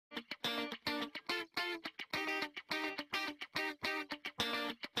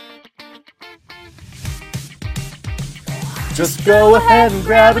Just go ahead and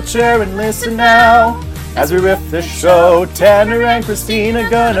grab a chair and listen now. As we riff the show, Tanner and Christina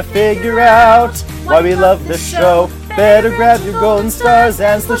gonna figure out why we love this show. Better grab your golden stars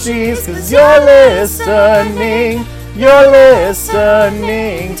and slushies, 'cause you're listening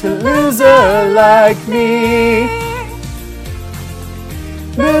to Loser Like Me.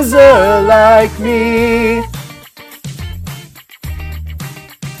 Loser Like Me.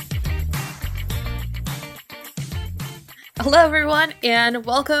 Hello everyone, and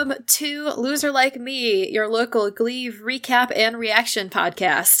welcome to Loser Like Me, your local Glee recap and reaction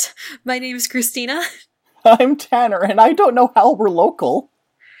podcast. My name is Christina. I'm Tanner, and I don't know how we're local.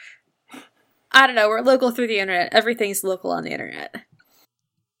 I don't know, we're local through the internet. Everything's local on the internet.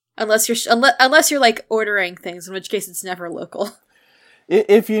 Unless you're like ordering things, in which case it's never local.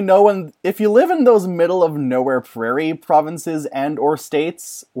 If you live in those middle of nowhere prairie provinces and or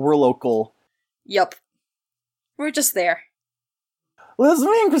states, we're local. Yup. We're just there. Liz,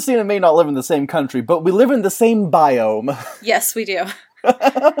 me and Christina may not live in the same country, but we live in the same biome. Yes, we do.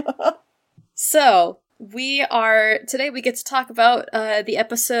 So, today we get to talk about the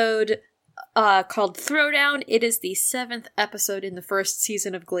episode called Throwdown. It is the 7th episode in the first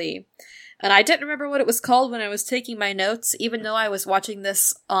season of Glee. And I didn't remember what it was called when I was taking my notes, even though I was watching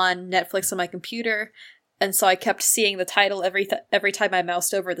this on Netflix on my computer. And so I kept seeing the title every time I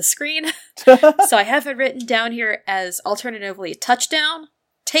moused over the screen. So I have it written down here as alternatively Touchdown,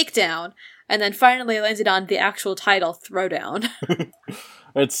 Takedown, and then finally landed on the actual title, Throwdown.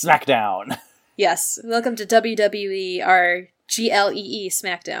 It's SmackDown. Yes. Welcome to WWE, our GLEE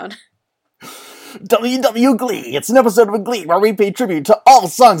SmackDown. WW Glee. It's an episode of Glee where we pay tribute to all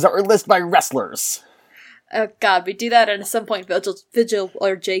songs that were listed by wrestlers. Oh god, we do that, and at some point Vigil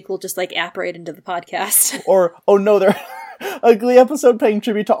or Jake will just apparate into the podcast. Or, oh no, they're a Glee episode paying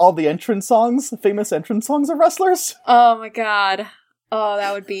tribute to all the famous entrance songs of wrestlers. Oh my god. Oh,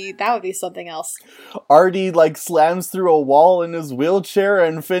 that would be something else. Artie, slams through a wall in his wheelchair,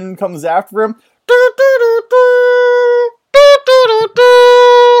 and Finn comes after him.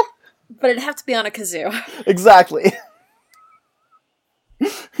 But it'd have to be on a kazoo. Exactly.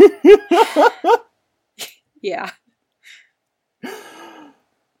 Yeah.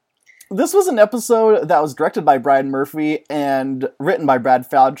 This was an episode that was directed by Brian Murphy and written by Brad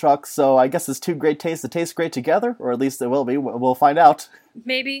Falchuk, so I guess it's two great tastes that taste great together, or at least it will be. We'll find out.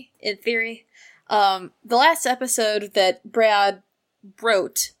 Maybe, in theory. The last episode that Brad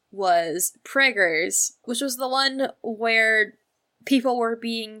wrote was Preggers, which was the one where people were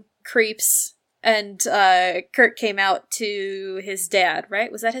being creeps, and Kurt came out to his dad,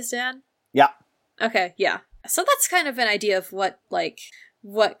 right? Was that his dad? Yeah. Okay, yeah. So that's kind of an idea of what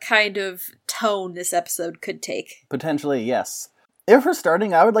kind of tone this episode could take. Potentially, yes. If we're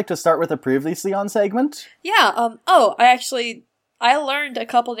starting, I would like to start with a previously on segment. Yeah, I learned a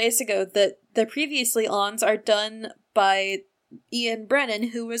couple days ago that the previously ons are done by Ian Brennan,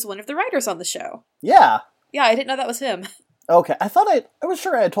 who was one of the writers on the show. Yeah. Yeah, I didn't know that was him. Okay, I was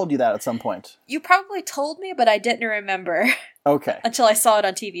sure I had told you that at some point. You probably told me, but I didn't remember. Okay. Until I saw it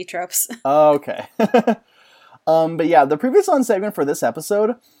on TV Tropes. Okay. But yeah, the previous on segment for this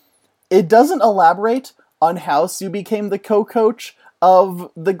episode, it doesn't elaborate on how Sue became the co-coach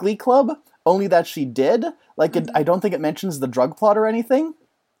of the Glee Club, only that she did. I don't think it mentions the drug plot or anything.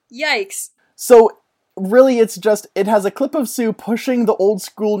 Yikes. So, really, it has a clip of Sue pushing the old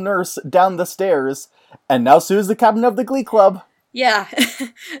school nurse down the stairs, and now Sue's the captain of the Glee Club. Yeah.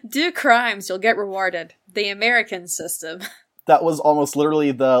 Do crimes, you'll get rewarded. The American system. That was almost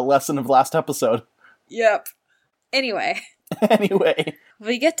literally the lesson of last episode. Yep. Anyway.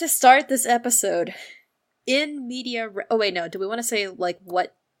 We get to start this episode in media... Oh, wait, no. Do we want to say,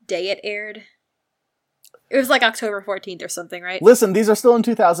 what day it aired? It was, October 14th or something, right? Listen, these are still in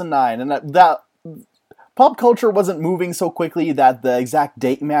 2009, and that pop culture wasn't moving so quickly that the exact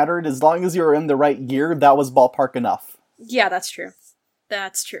date mattered. As long as you were in the right year, that was ballpark enough. Yeah, that's true.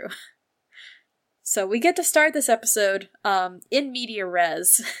 That's true. So we get to start this episode in media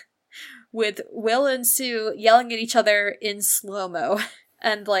res with Will and Sue yelling at each other in slow-mo.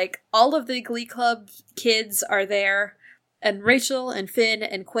 And, all of the Glee Club kids are there, and Rachel and Finn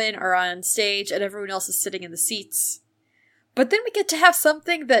and Quinn are on stage, and everyone else is sitting in the seats. But then we get to have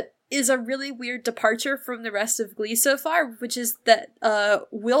something that is a really weird departure from the rest of Glee so far, which is that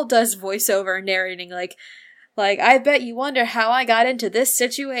Will does voiceover narrating, I bet you wonder how I got into this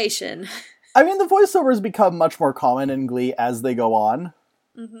situation. I mean, the voiceovers become much more common in Glee as they go on.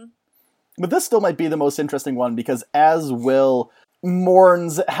 Mm-hmm. But this still might be the most interesting one, because as Will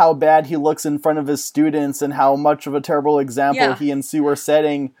mourns how bad he looks in front of his students and how much of a terrible example he and Sue are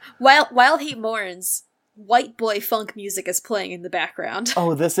setting. While he mourns, white boy funk music is playing in the background.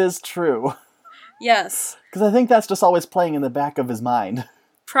 Oh, this is true. Yes. Because I think that's just always playing in the back of his mind.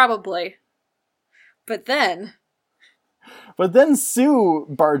 Probably. But then Sue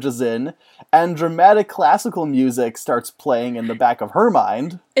barges in, and dramatic classical music starts playing in the back of her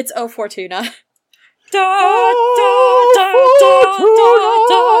mind. it's O Fortuna. Da, da, da, da, da,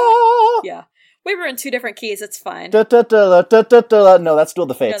 da. Yeah. We were in two different keys, it's fine. Da, da, da, da, da, da. No, that's Duel of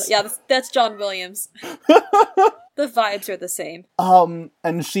the Fates. Yeah, that's John Williams. The vibes are the same.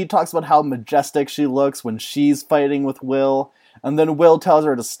 And she talks about how majestic she looks when she's fighting with Will, and then Will tells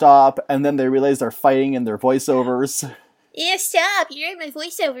her to stop, and then they realize they're fighting in their voiceovers. Yeah, stop! You're in my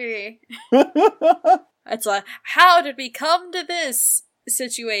voiceover. It's like, how did we come to this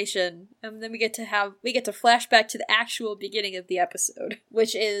situation? And then we get to flash back to the actual beginning of the episode,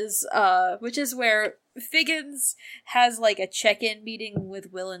 which is where Figgins has like a check-in meeting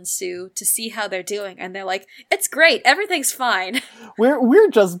with Will and Sue to see how they're doing, and they're like, "It's great, everything's fine." We're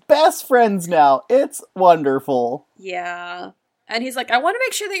just best friends now. It's wonderful. Yeah, and he's like, "I want to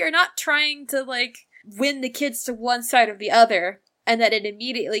make sure that you're not trying to like win the kids to one side or the other." And then it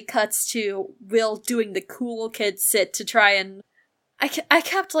immediately cuts to Will doing the cool kid sit to try and I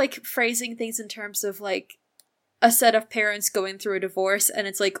kept, like, phrasing things in terms of, like, a set of parents going through a divorce, and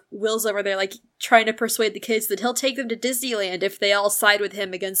it's like, Will's over there, like, trying to persuade the kids that he'll take them to Disneyland if they all side with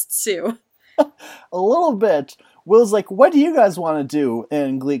him against Sue. A little bit. Will's like, what do you guys want to do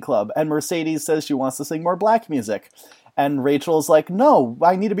in Glee Club? And Mercedes says she wants to sing more black music. And Rachel's like, no,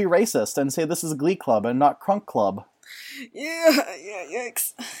 I need to be racist and say this is Glee Club and not Crunk Club. Yeah,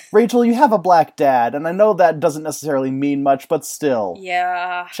 yikes. Rachel, you have a black dad, and I know that doesn't necessarily mean much, but still.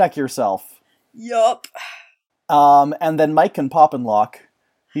 Yeah. Check yourself. Yup. And then Mike can pop and lock.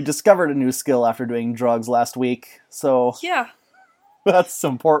 He discovered a new skill after doing drugs last week, so... Yeah. That's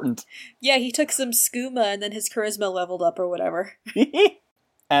important. Yeah, he took some skooma and then his charisma leveled up or whatever.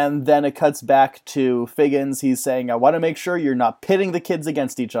 And then it cuts back to Figgins. He's saying, I want to make sure you're not pitting the kids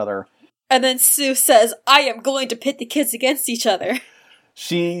against each other. And then Sue says, I am going to pit the kids against each other.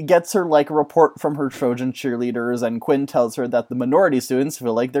 She gets her, like, report from her Trojan cheerleaders, and Quinn tells her that the minority students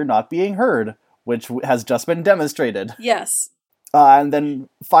feel like they're not being heard, which has just been demonstrated. Yes. And then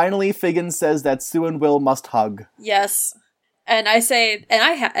finally Figgins says that Sue and Will must hug. Yes. And I say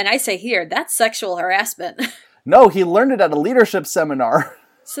here, that's sexual harassment. No, he learned it at a leadership seminar.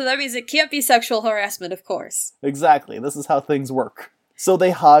 So that means it can't be sexual harassment, of course. Exactly. This is how things work. So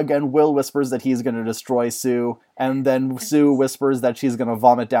they hug, and Will whispers that he's going to destroy Sue, and then Sue whispers that she's going to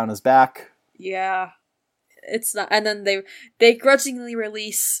vomit down his back. Yeah. It's not, and then they grudgingly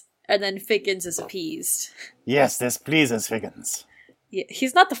release, and then Figgins is appeased. Yes, this pleases Figgins. Yeah,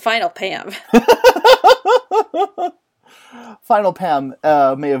 he's not the final Pam. Final Pam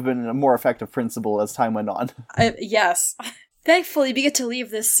may have been a more effective principal as time went on. Yes. Thankfully, we get to leave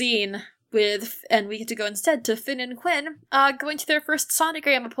this scene and we get to go instead to Finn and Quinn, going to their first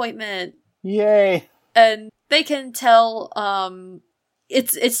sonogram appointment. Yay. And they can tell,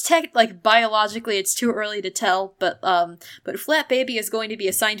 it's like biologically it's too early to tell, but Flat Baby is going to be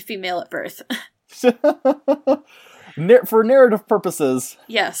assigned female at birth. For narrative purposes.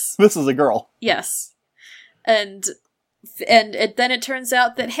 Yes. This is a girl. Yes. And then it turns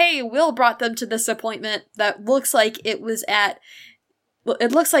out that, hey, Will brought them to this appointment that looks like it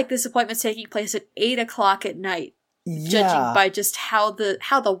looks like this appointment's taking place at 8 o'clock at night. Yeah. Judging by just how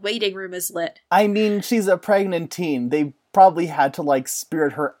the waiting room is lit. I mean, she's a pregnant teen. They probably had to, like,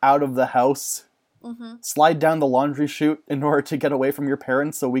 spirit her out of the house. Mm-hmm. Slide down the laundry chute in order to get away from your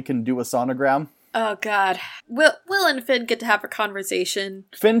parents so we can do a sonogram. Oh, God. Will and Finn get to have a conversation.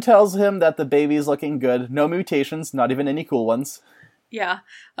 Finn tells him that the baby's looking good. No mutations, not even any cool ones. Yeah.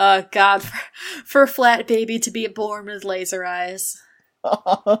 God, for Flat Baby to be born with laser eyes.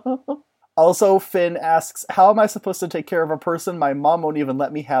 Also, Finn asks, how am I supposed to take care of a person? My mom won't even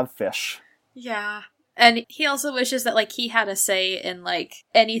let me have fish. Yeah. And he also wishes that, like, he had a say in, like,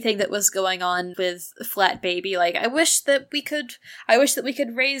 anything that was going on with Flat Baby. Like, I wish that we could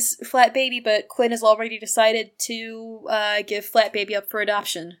raise Flat Baby, but Quinn has already decided to, give Flat Baby up for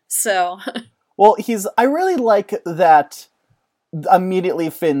adoption. So. Well, I really like that immediately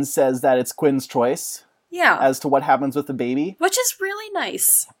Finn says that it's Quinn's choice. Yeah. As to what happens with the baby. Which is really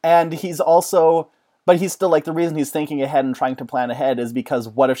nice. And he's still, like, the reason he's thinking ahead and trying to plan ahead is because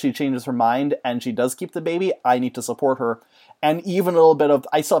what if she changes her mind and she does keep the baby? I need to support her. And even a little bit of,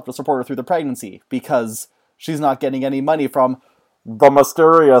 I still have to support her through the pregnancy because she's not getting any money from the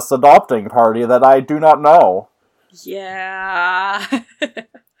mysterious adopting party that I do not know. Yeah.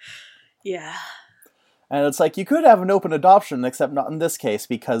 Yeah. And it's like, you could have an open adoption, except not in this case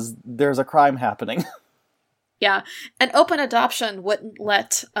because there's a crime happening. Yeah, and open adoption wouldn't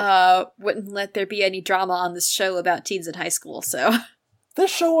let there be any drama on this show about teens in high school, so... This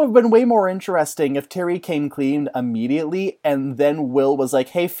show would have been way more interesting if Terry came clean immediately, and then Will was like,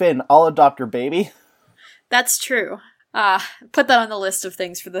 hey Finn, I'll adopt your baby. That's true. Put that on the list of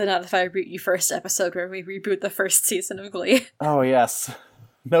things for the Not If I Reboot You First episode where we reboot the first season of Glee. Oh yes.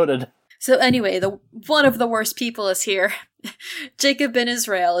 Noted. So anyway, one of the worst people is here. Jacob Ben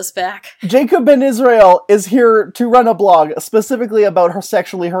Israel is back. Jacob Ben Israel is here to run a blog specifically about her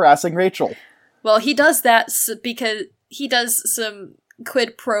sexually harassing Rachel. Well, he does that because he does some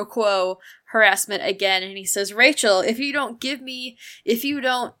quid pro quo harassment again, and he says, Rachel, if you don't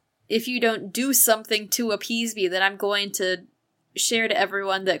do something to appease me, then I'm going to share to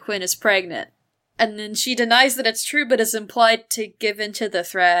everyone that Quinn is pregnant. And then she denies that it's true, but is implied to give in to the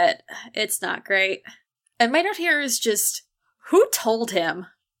threat. It's not great. And my note here is just, who told him?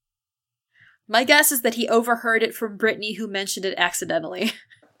 My guess is that he overheard it from Brittany, who mentioned it accidentally.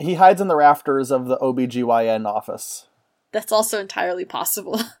 He hides in the rafters of the OBGYN office. That's also entirely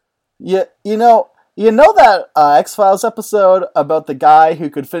possible. Yeah, you know that X-Files episode about the guy who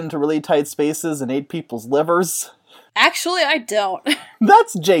could fit into really tight spaces and ate people's livers? Actually, I don't.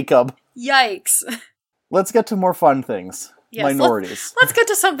 That's Jacob. Yikes. Let's get to more fun things. Yes, minorities. Let's get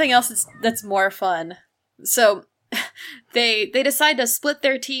to something else that's more fun. So, they decide to split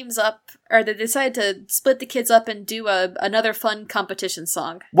their teams up, or they decide to split the kids up and do another fun competition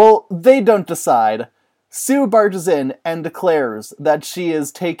song. Well, they don't decide. Sue barges in and declares that she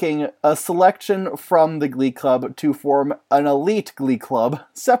is taking a selection from the Glee Club to form an elite Glee Club,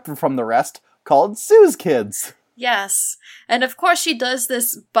 separate from the rest, called Sue's Kids. Yes. And of course she does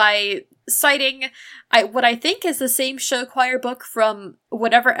this by citing what I think is the same show choir book from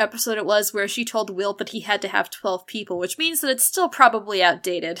whatever episode it was where she told Will that he had to have 12 people, which means that it's still probably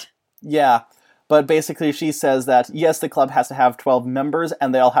outdated. Yeah, but basically she says that, yes, the club has to have 12 members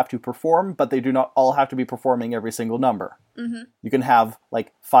and they all have to perform, but they do not all have to be performing every single number. Mm-hmm. You can have,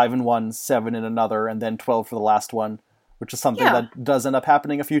 5 in one, 7 in another, and then 12 for the last one, which is something that does end up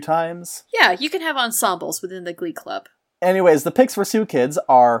happening a few times. Yeah, you can have ensembles within the Glee Club. Anyways, the picks for Sue Kids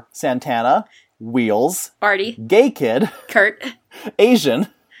are Santana, Wheels, Artie, Gay Kid, Kurt, Asian,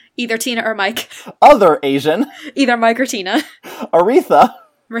 either Tina or Mike, Other Asian, either Mike or Tina, Aretha,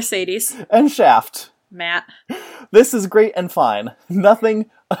 Mercedes, and Shaft. Matt. This is great and fine.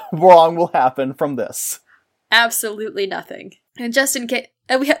 Nothing wrong will happen from this. Absolutely nothing. And just in case...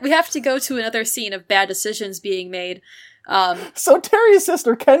 we have to go to another scene of bad decisions being made. So Terry's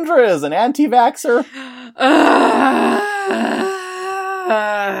sister Kendra is an anti-vaxxer?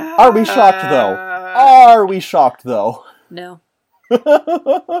 Are we shocked, though? Are we shocked, though? No.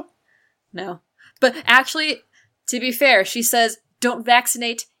 No. But actually, to be fair, she says, don't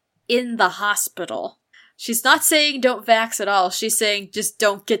vaccinate in the hospital. She's not saying don't vax at all. She's saying just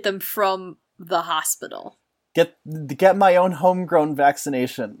don't get them from the hospital. Get my own homegrown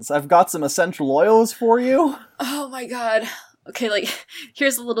vaccinations. I've got some essential oils for you. Oh my god. Okay,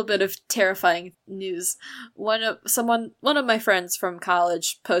 here's a little bit of terrifying news. One of my friends from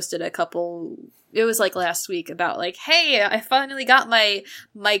college posted it was last week about hey, I finally got my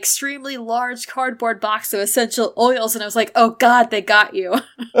extremely large cardboard box of essential oils, and I was like, oh god, they got you.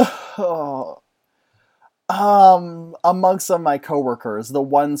 Amongst some of my coworkers, the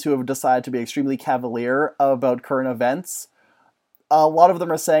ones who have decided to be extremely cavalier about current events, a lot of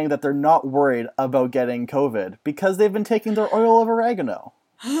them are saying that they're not worried about getting COVID because they've been taking their oil of oregano.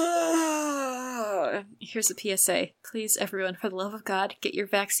 Here's a PSA. Please, everyone, for the love of God, get your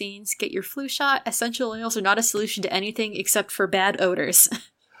vaccines, get your flu shot. Essential oils are not a solution to anything except for bad odors.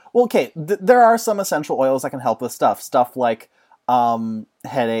 Well, okay, there are some essential oils that can help with stuff like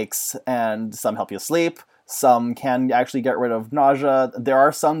headaches, and some help you sleep. Some can actually get rid of nausea. There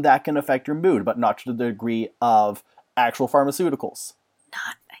are some that can affect your mood, but not to the degree of actual pharmaceuticals.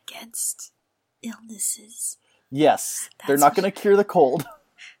 Not against illnesses. Yes, they're not going to cure the cold.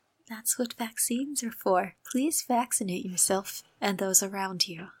 That's what vaccines are for. Please vaccinate yourself and those around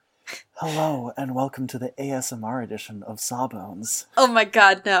you. Hello, and welcome to the ASMR edition of Sawbones. Oh my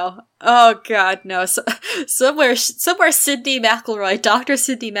god, no. Oh god, no. Somewhere Sydney McElroy, Dr.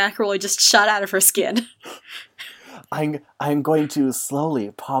 Sydney McElroy just shot out of her skin. I'm going to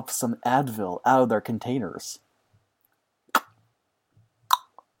slowly pop some Advil out of their containers.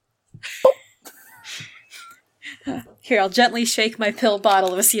 Here, I'll gently shake my pill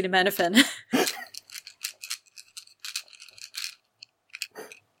bottle of acetaminophen.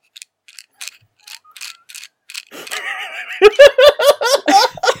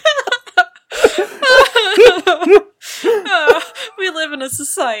 We live in a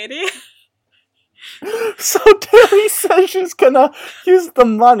society. So Terry says she's gonna use the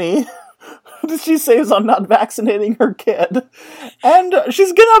money that she saves on not vaccinating her kid, and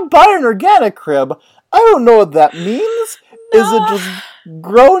she's gonna buy an organic crib. I don't know what that means. No. Is it just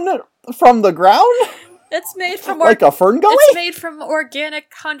grown from the ground? It's made from like a fern gully? It's made from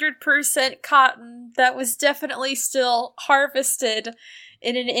organic 100% cotton that was definitely still harvested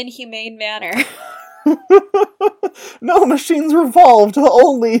in an inhumane manner. No machines revolved,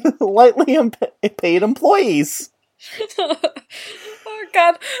 only lightly paid employees. Oh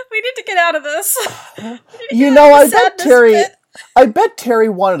god, we need to get out of this. You know, I bet Terry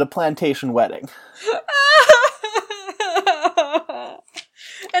wanted a plantation wedding.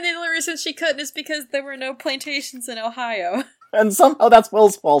 And the only reason she couldn't is because there were no plantations in Ohio. And somehow that's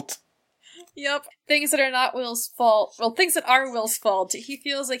Will's fault. Yep. Things that are not Will's fault. Well, things that are Will's fault. He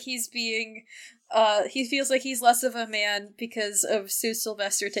feels like he's less of a man because of Sue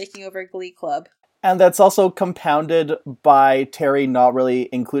Sylvester taking over Glee Club. And that's also compounded by Terry not really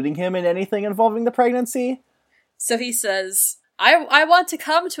including him in anything involving the pregnancy. So he says, I want to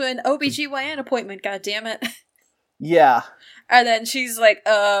come to an OBGYN appointment, goddammit. Yeah. And then she's like,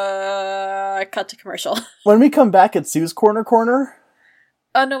 cut to commercial. When we come back at Sue's Corner,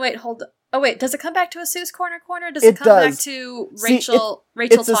 Oh, no, wait, hold on. Oh, wait, does it come back to a Sue's Corner? Does it come back to Rachel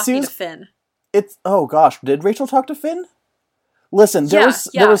talking to Finn? Oh gosh, did Rachel talk to Finn? Listen, there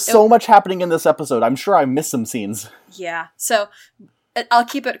was so much happening in this episode. I'm sure I missed some scenes. Yeah, so I'll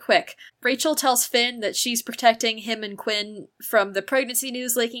keep it quick. Rachel tells Finn that she's protecting him and Quinn from the pregnancy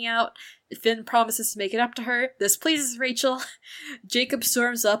news leaking out. Finn promises to make it up to her. This pleases Rachel. Jacob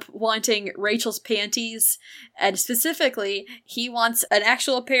storms up wanting Rachel's panties, and specifically, he wants an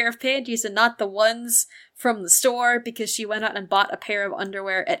actual pair of panties and not the ones from the store because she went out and bought a pair of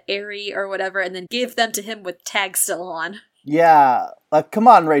underwear at Aerie or whatever and then gave them to him with tags still on. Yeah, come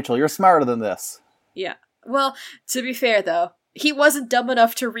on, Rachel, you're smarter than this. Yeah. Well, to be fair though, he wasn't dumb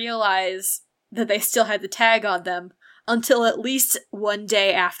enough to realize that they still had the tag on them until at least one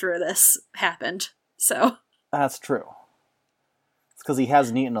day after this happened. So that's true. It's because he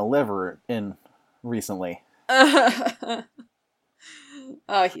hasn't eaten a liver in recently.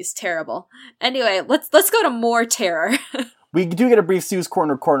 Oh, he's terrible. Anyway, let's go to more terror. We do get a brief Sue's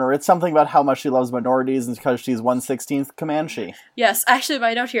Corner. It's something about how much she loves minorities and because she's 1/16th Comanche. Yes, actually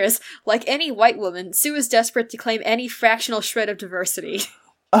my note here is, like any white woman, Sue is desperate to claim any fractional shred of diversity.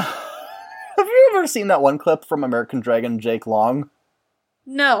 Have you ever seen that one clip from American Dragon, Jake Long?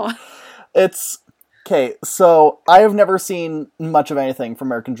 No. It's... Okay, so I have never seen much of anything from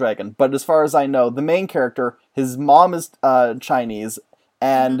American Dragon, but as far as I know, the main character, his mom is Chinese,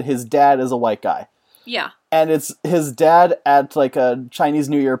 and his dad is a white guy. Yeah. And it's his dad at, like, a Chinese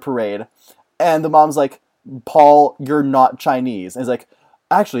New Year parade, and the mom's like, Paul, you're not Chinese. And he's like,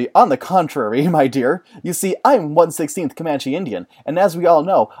 actually, on the contrary, my dear. You see, I'm 1/16th Comanche Indian, and as we all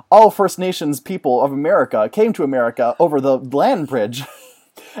know, all First Nations people of America came to America over the land bridge.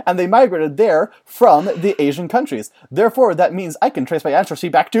 And they migrated there from the Asian countries. Therefore, that means I can trace my ancestry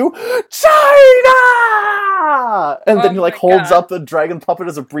back to China! And then he, like, holds up the dragon puppet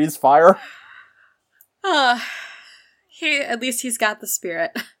as it breathes fire. At least he's got the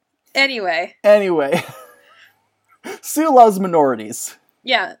spirit. Anyway. Sue loves minorities.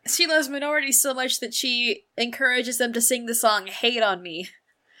 Yeah, she loves minorities so much that she encourages them to sing the song Hate on Me.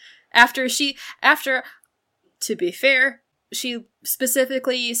 After, to be fair, she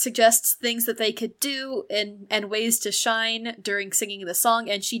specifically suggests things that they could do and ways to shine during singing the song,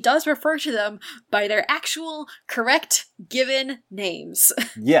 and she does refer to them by their actual correct given names.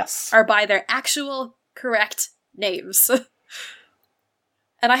 Yes. Or by their actual correct names.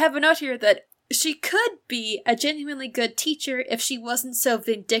 And I have a note here that she could be a genuinely good teacher if she wasn't so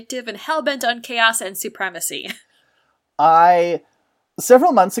vindictive and hellbent on chaos and supremacy.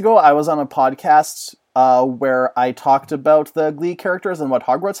 Several months ago, I was on a podcast where I talked about the Glee characters and what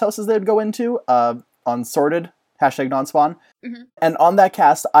Hogwarts houses they'd go into on Sorted, #NonSpawn. Mm-hmm. And on that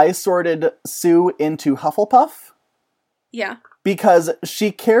cast, I sorted Sue into Hufflepuff. Yeah. Because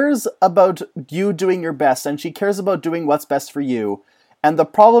she cares about you doing your best, and she cares about doing what's best for you. And the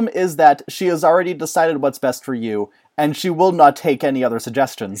problem is that she has already decided what's best for you, and she will not take any other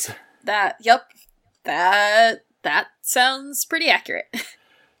suggestions. That sounds pretty accurate.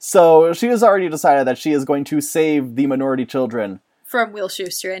 So she has already decided that she is going to save the minority children. From Will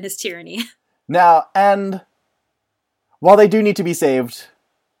Schuester and his tyranny. Now, and while they do need to be saved...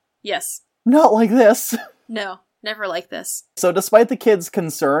 Yes. Not like this. No, never like this. So despite the kids'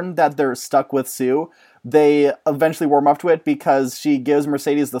 concern that they're stuck with Sue, they eventually warm up to it because she gives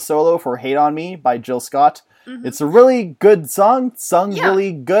Mercedes the solo for Hate on Me by Jill Scott. Mm-hmm. It's a really good song, sung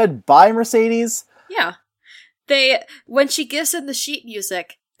really good by Mercedes. Yeah. when she gives them the sheet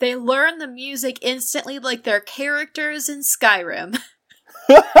music, they learn the music instantly like they're characters in Skyrim.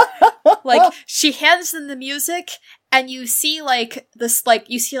 Like, she hands them the music, and you see, like,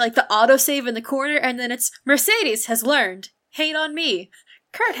 the autosave in the corner, and then it's, Mercedes has learned, hate on me.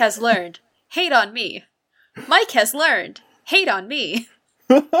 Kurt has learned, hate on me. Mike has learned, hate on me.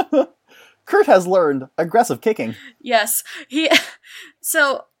 Kurt has learned aggressive kicking. Yes.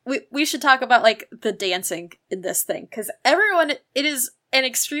 So, we should talk about, like, the dancing in this thing, because it is an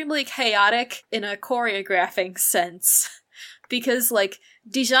extremely chaotic in a choreographing sense. Because, like,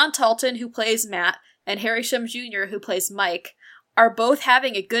 Dijon Talton, who plays Matt, and Harry Shum Jr., who plays Mike, are both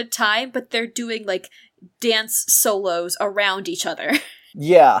having a good time, but they're doing, like, dance solos around each other.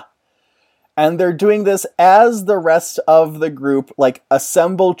 Yeah. And they're doing this as the rest of the group, like,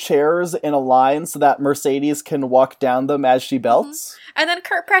 assemble chairs in a line so that Mercedes can walk down them as she belts. Mm-hmm. And then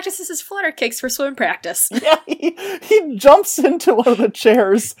Kurt practices his flutter kicks for swim practice. Yeah, he jumps into one of the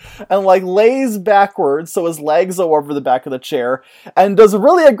chairs and, like, lays backwards so his legs are over the back of the chair and does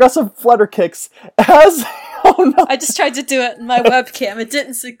really aggressive flutter kicks as... Oh no! I just tried to do it in my webcam. It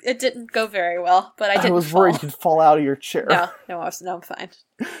didn't go very well, but I didn't. I was worried you'd fall out of your chair. No, I'm fine.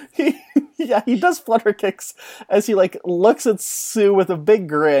 He does flutter kicks as he, like, looks at Sue with a big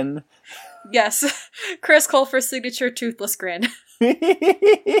grin. Yes, Chris Colfer's signature toothless grin.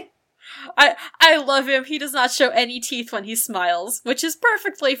 I love him. He does not show any teeth when he smiles, which is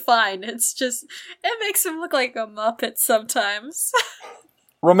perfectly fine. It's just, it makes him look like a Muppet sometimes.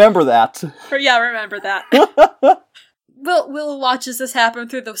 Remember that. Yeah, remember that. Will watches this happen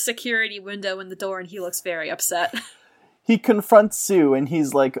through the security window in the door, and he looks very upset. He confronts Sue, and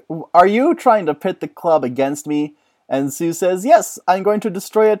he's like, "Are you trying to pit the club against me?" And Sue says, "Yes, I'm going to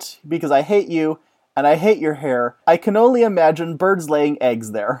destroy it because I hate you, and I hate your hair. I can only imagine birds laying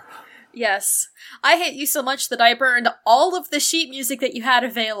eggs there." Yes. I hate you so much that I burned all of the sheet music that you had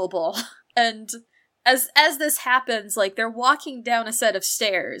available. And as this happens, like, they're walking down a set of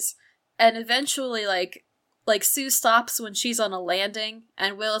stairs, and eventually, like Sue stops when she's on a landing,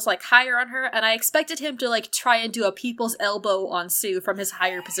 and Will is, like, higher on her, and I expected him to, like, try and do a people's elbow on Sue from his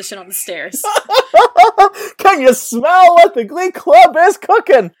higher position on the stairs. Can you smell what the Glee Club is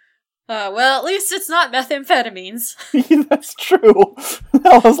cooking? Well, at least it's not methamphetamines. That's true.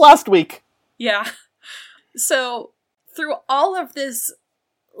 That was last week. Yeah. So, through all of this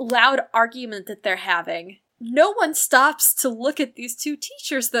loud argument that they're having, no one stops to look at these two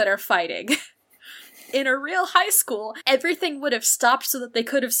teachers that are fighting. In a real high school, everything would have stopped so that they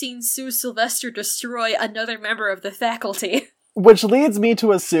could have seen Sue Sylvester destroy another member of the faculty. Which leads me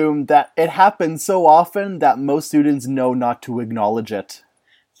to assume that it happens so often that most students know not to acknowledge it.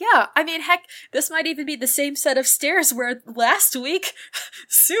 Yeah, I mean, heck, this might even be the same set of stairs where last week,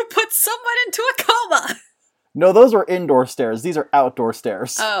 Sue put someone into a coma! No, those were indoor stairs. These are outdoor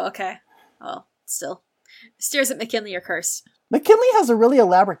stairs. Oh, okay. Well, still. Stairs at McKinley are cursed. McKinley has a really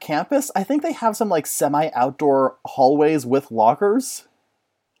elaborate campus. I think they have some, like, semi-outdoor hallways with lockers.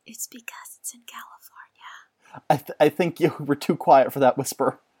 It's because it's in California. I think you were too quiet for that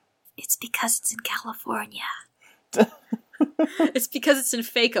whisper. It's because it's in California. It's because it's in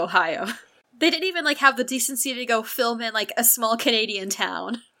fake Ohio. They didn't even, like, have the decency to go film in, like, a small Canadian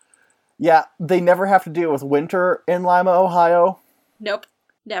town. Yeah, they never have to deal with winter in Lima, Ohio. Nope.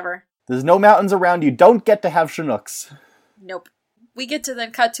 Never. There's no mountains around. You don't get to have Chinooks. Nope. We get to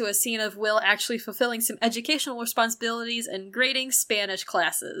then cut to a scene of Will actually fulfilling some educational responsibilities and grading Spanish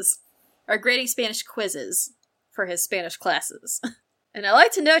classes. Or grading Spanish quizzes for his Spanish classes. And I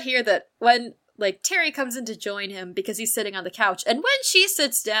like to note here that when, like, Terry comes in to join him because he's sitting on the couch, and when she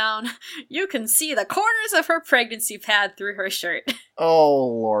sits down, you can see the corners of her pregnancy pad through her shirt. Oh,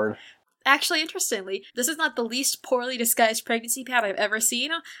 Lord. Actually, interestingly, this is not the least poorly disguised pregnancy pad I've ever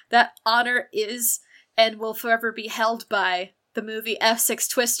seen. That honor is and will forever be held by the movie F6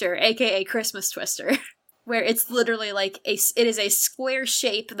 Twister, aka Christmas Twister, where it's literally like it is a square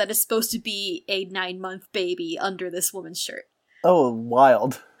shape that is supposed to be a 9-month baby under this woman's shirt. Oh,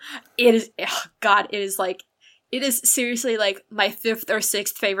 wild. It is, oh God, it is seriously like my 5th or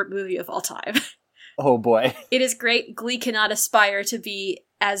 6th favorite movie of all time. Oh boy. It is great. Glee cannot aspire to be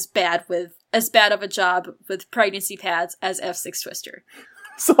as bad of a job with pregnancy pads as F6 Twister.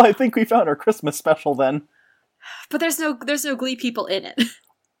 So I think we found our Christmas special then. But there's no Glee people in it.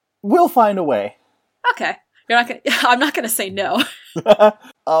 We'll find a way. Okay. I'm not gonna say no.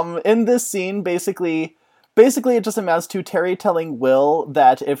 In this scene, basically it just amounts to Terry telling Will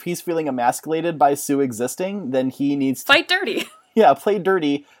that if he's feeling emasculated by Sue existing, then he needs to... Fight dirty! Yeah, play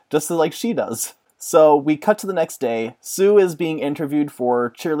dirty, just like she does. So we cut to the next day. Sue is being interviewed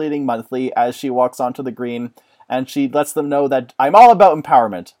for Cheerleading Monthly as she walks onto the green, And she lets them know that I'm all about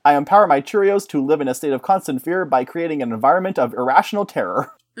empowerment. I empower my Cheerios to live in a state of constant fear by creating an environment of irrational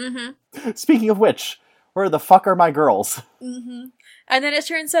terror. Mm-hmm. Speaking of which, where the fuck are my girls? Mm-hmm. And then it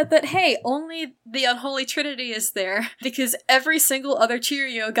turns out that, hey, only the Unholy Trinity is there, because every single other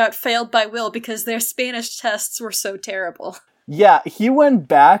Cheerio got failed by Will because their Spanish tests were so terrible. Yeah, he went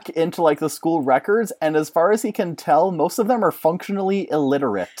back into, like, the school records, and as far as he can tell, most of them are functionally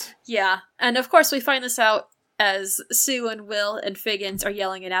illiterate. Yeah, and of course we find this out as Sue and Will and Figgins are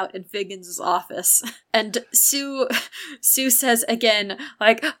yelling it out in Figgins' office. And Sue says again,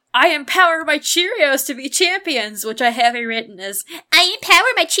 like, I empower my Cheerios to be champions, which I have written as, I empower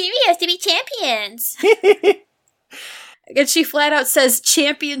my Cheerios to be champions. And she flat out says,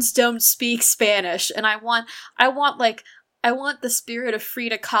 champions don't speak Spanish. And I want the spirit of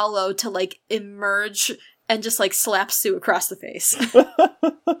Frida Kahlo to, like, emerge and just, like, slap Sue across the face.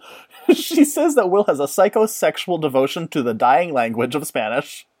 She says that Will has a psychosexual devotion to the dying language of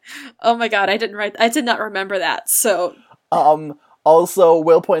Spanish. Oh my god, I did not remember that, so... Also,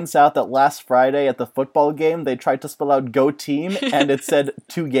 Will points out that last Friday at the football game, they tried to spell out Go Team, and it said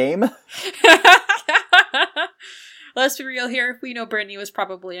to game. Let's be real here, we know Brittany was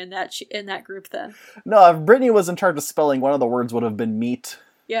probably in that group then. No, if Brittany was in charge of spelling, one of the words would have been meat.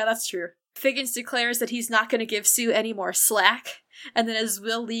 Yeah, that's true. Figgins declares that he's not going to give Sue any more slack, and then as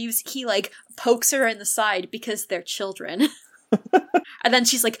Will leaves, he, like, pokes her in the side because they're children. And then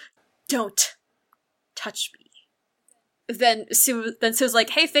she's like, don't touch me. Then Sue's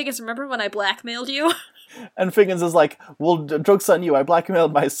like, hey Figgins, remember when I blackmailed you? And Figgins is like, well, joke's on you, I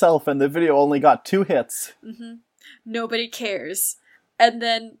blackmailed myself and the video only got 2 hits. Mm-hmm. Nobody cares. And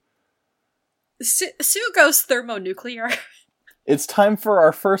then Sue goes thermonuclear. It's time for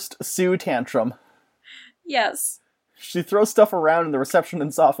our first Sue tantrum. Yes. She throws stuff around in the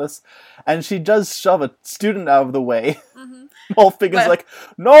receptionist's office, and she does shove a student out of the way. Mm-hmm. While Figgins is like,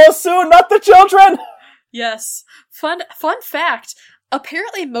 no, Sue, not the children! Yes. Fun fact,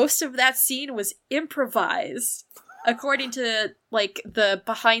 apparently most of that scene was improvised, according to, like, the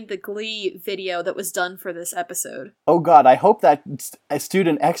Behind the Glee video that was done for this episode. Oh god, I hope that a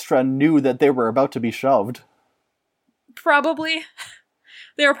student extra knew that they were about to be shoved. Probably.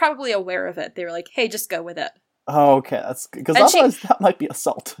 They were probably aware of it. They were like, hey, just go with it. Oh, okay, that's because otherwise that might be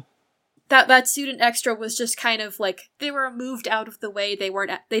assault. That student extra was just kind of like, they were moved out of the way.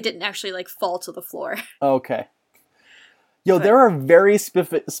 They didn't actually, like, fall to the floor. Okay. Yo, there are very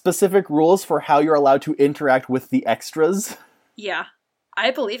specific rules for how you're allowed to interact with the extras. Yeah,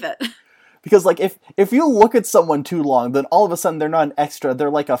 I believe it. Because, like, if you look at someone too long, then all of a sudden they're not an extra, they're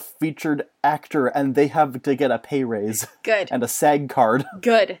like a featured actor, and they have to get a pay raise. Good. And a SAG card.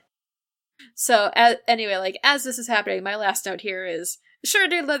 Good. So, anyway, like, as this is happening, my last note here is, sure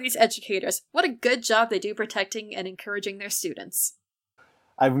do love these educators. What a good job they do protecting and encouraging their students.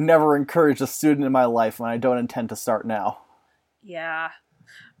 I've never encouraged a student in my life, and I don't intend to start now. Yeah.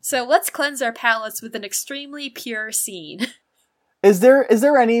 So let's cleanse our palates with an extremely pure scene. Is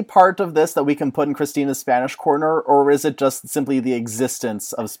there any part of this that we can put in Christina's Spanish corner, or is it just simply the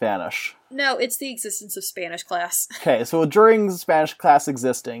existence of Spanish? No, it's the existence of Spanish class. Okay, so during Spanish class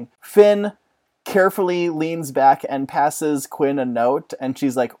existing, Finn carefully leans back and passes Quinn a note, and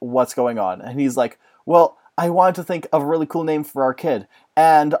she's like, what's going on? And he's like, well, I wanted to think of a really cool name for our kid,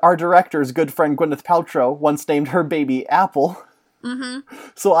 and our director's good friend Gwyneth Paltrow once named her baby Apple. Mm-hmm.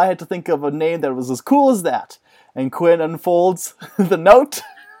 So I had to think of a name that was as cool as that. And Quinn unfolds the note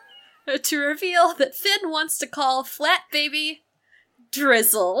to reveal that Finn wants to call Flat Baby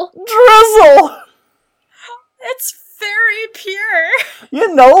Drizzle. Drizzle! It's very pure.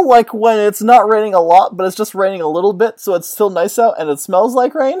 You know, like when it's not raining a lot, but it's just raining a little bit, so it's still nice out and it smells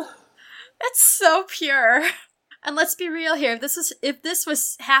like rain? It's so pure. And let's be real here, if this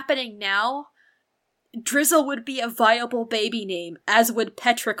was happening now, Drizzle would be a viable baby name, as would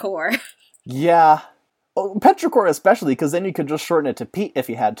Petrichor. Yeah. Oh, Petrichor especially, because then you could just shorten it to Pete if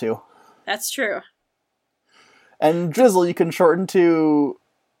you had to. That's true. And Drizzle you can shorten to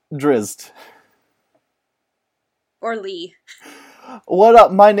Drizzed. Or Lee. What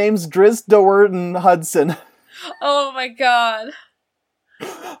up? My name's Drizzt Do'Urden Hudson. Oh my god.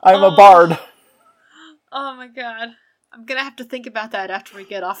 I'm a bard. Oh my god. I'm gonna have to think about that after we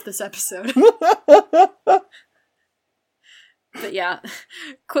get off this episode. But yeah,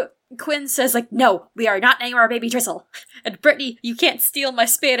 Quinn says, like, no, we are not naming our baby Drizzle. And Brittany, you can't steal my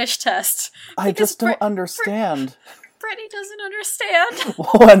Spanish test. I just don't understand. Brittany doesn't understand.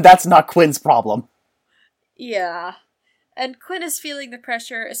 Well, and that's not Quinn's problem. Yeah. And Quinn is feeling the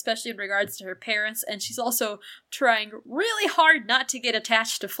pressure, especially in regards to her parents, and she's also trying really hard not to get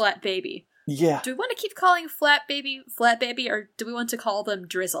attached to Flat Baby. Yeah. Do we want to keep calling Flat Baby, or do we want to call them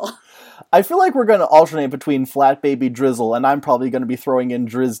Drizzle? I feel like we're going to alternate between Flat Baby, Drizzle, and I'm probably going to be throwing in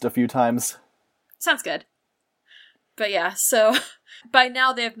Drizzed a few times. Sounds good. But yeah, so by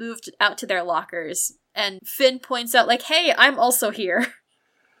now they've moved out to their lockers, and Finn points out, like, hey, I'm also here.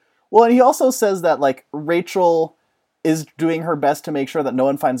 Well, and he also says that, like, Rachel is doing her best to make sure that no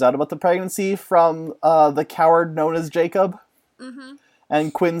one finds out about the pregnancy from the coward known as Jacob. Mm-hmm.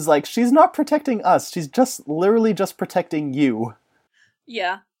 And Quinn's like, she's not protecting us. She's just literally just protecting you.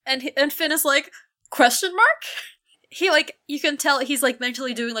 Yeah. And Finn is like, question mark? He, like, you can tell he's, like,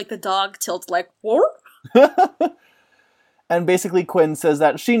 mentally doing, like, the dog tilt, like, what? And basically Quinn says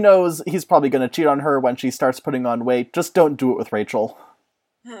that she knows he's probably going to cheat on her when she starts putting on weight. Just don't do it with Rachel.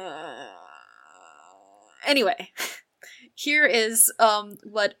 Anyway, here is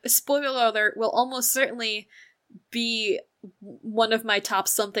what, spoiler alert, will almost certainly be one of my top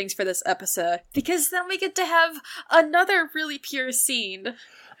somethings for this episode, because then we get to have another really pure scene.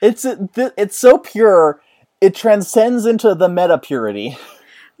 It's so pure, it transcends into the meta purity.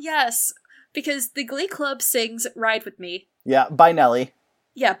 Yes, because the Glee Club sings Ride With Me. Yeah, by Nelly.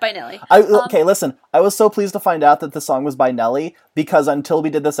 Yeah, by Nelly. Okay, listen, I was so pleased to find out that the song was by Nelly, because until we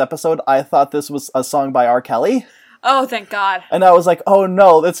did this episode, I thought this was a song by R. Kelly. Oh, thank God. And I was like, oh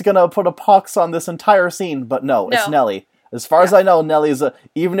no, that's gonna put a pox on this entire scene, but no, it's Nelly. As far as I know, Nelly's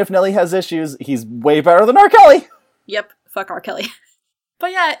even if Nelly has issues, he's way better than R. Kelly! Yep, fuck R. Kelly.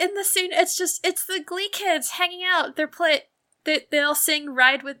 But yeah, in the scene, it's the Glee kids hanging out. They all sing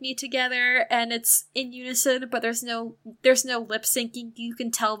Ride With Me together, and it's in unison, but there's no lip syncing. You can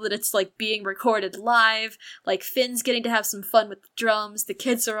tell that it's, like, being recorded live. Like, Finn's getting to have some fun with the drums. The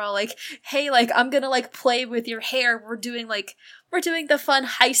kids are all like, hey, like, I'm gonna, like, play with your hair. We're doing the fun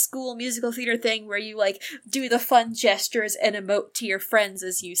high school musical theater thing where you, like, do the fun gestures and emote to your friends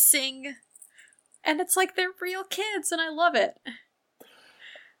as you sing. And it's like they're real kids, and I love it.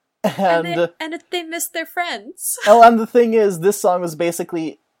 And they miss their friends. Oh, and the thing is, this song was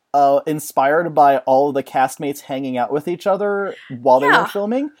basically inspired by all of the castmates hanging out with each other while they were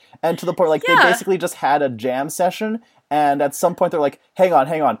filming, and to the point, like, they basically just had a jam session, and at some point they're like, hang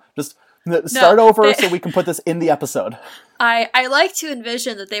on, just start over so we can put this in the episode. I like to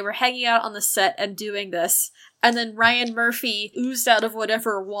envision that they were hanging out on the set and doing this, and then Ryan Murphy oozed out of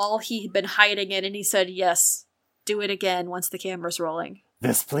whatever wall he had been hiding in, and he said, yes, do it again once the camera's rolling.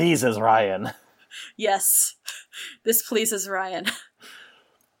 This pleases Ryan. Yes, this pleases Ryan.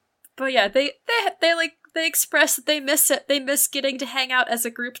 But yeah, they express that they miss it. They miss getting to hang out as a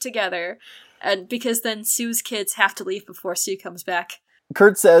group together, and because then Sue's kids have to leave before Sue comes back.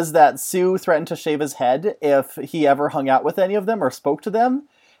 Kurt says that Sue threatened to shave his head if he ever hung out with any of them or spoke to them,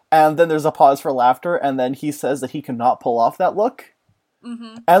 and then there's a pause for laughter, and then he says that he cannot pull off that look.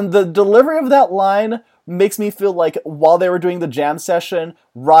 Mm-hmm. And the delivery of that line makes me feel like while they were doing the jam session,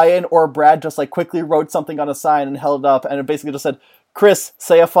 Ryan or Brad just, like, quickly wrote something on a sign and held it up, and it basically just said, Chris,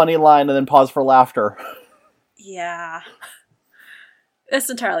 say a funny line, and then pause for laughter. Yeah. It's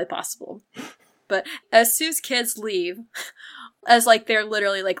entirely possible. But as Sue's kids leave, as, like, they're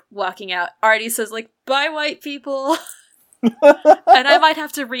literally, like, walking out, Artie says, like, bye, white people. And I might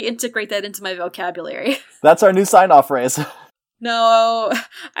have to reintegrate that into my vocabulary. That's our new sign-off phrase. No,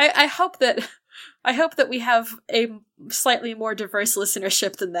 I hope that we have a slightly more diverse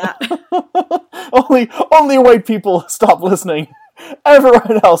listenership than that. only white people stop listening.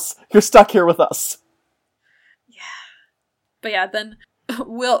 Everyone else, you're stuck here with us. Yeah. But yeah, then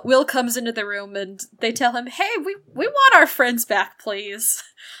Will comes into the room and they tell him, hey, we want our friends back, please.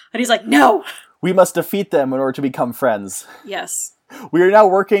 And he's like, no! We must defeat them in order to become friends. Yes. We are now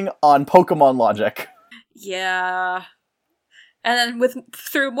working on Pokemon logic. Yeah. And then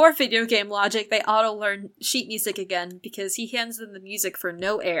through more video game logic, they auto-learn sheet music again, because he hands them the music for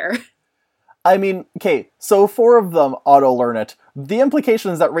no air. I mean, okay, so 4 of them auto-learn it. The implication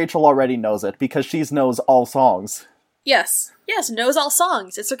is that Rachel already knows it, because she knows all songs. Yes, knows all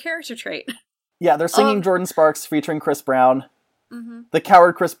songs. It's her character trait. Yeah, they're singing Jordan Sparks featuring Chris Brown. Mm-hmm. The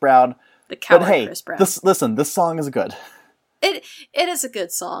coward Chris Brown. The coward Chris Brown. Listen, this song is good. It is a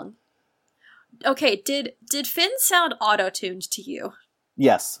good song. Okay, did Finn sound auto-tuned to you?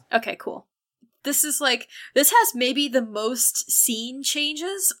 Yes. Okay, cool. This has maybe the most scene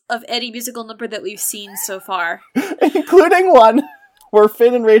changes of any musical number that we've seen so far. Including one where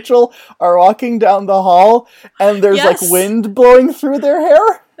Finn and Rachel are walking down the hall and there's like wind blowing through their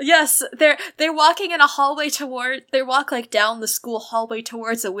hair. Yes, they're walking in a hallway they walk like down the school hallway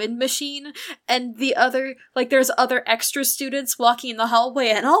towards a wind machine, and there's other extra students walking in the hallway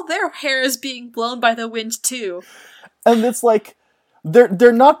and all their hair is being blown by the wind too. And it's like,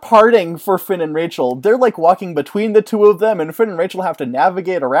 they're not parting for Finn and Rachel. They're like walking between the two of them, and Finn and Rachel have to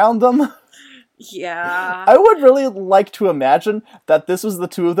navigate around them. Yeah. I would really like to imagine that this was the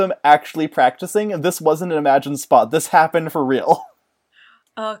two of them actually practicing, and this wasn't an imagined spot. This happened for real.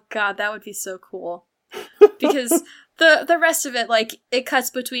 Oh god, that would be so cool. Because the rest of it, like, it cuts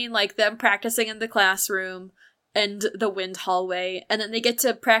between, like, them practicing in the classroom and the wind hallway, and then they get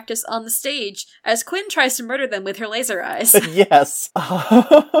to practice on the stage as Quinn tries to murder them with her laser eyes. Yes.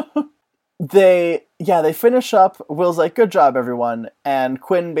 They finish up. Will's like, good job, everyone. And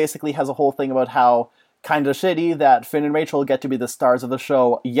Quinn basically has a whole thing about how kind of shitty that Finn and Rachel get to be the stars of the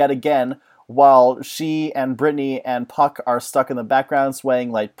show yet again, while she and Brittany and Puck are stuck in the background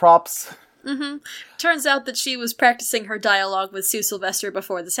swaying like props. Mm-hmm. Turns out that she was practicing her dialogue with Sue Sylvester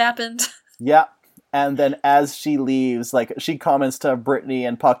before this happened. Yeah. And then as she leaves, like, she comments to Brittany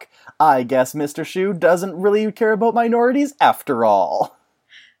and Puck, I guess Mr. Shu doesn't really care about minorities after all.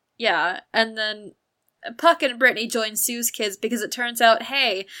 Yeah, and then Puck and Brittany join Sue's kids because it turns out,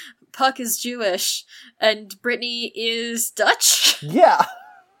 hey, Puck is Jewish and Brittany is Dutch? Yeah.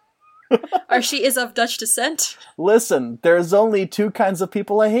 Or she is of Dutch descent? Listen, there's only two kinds of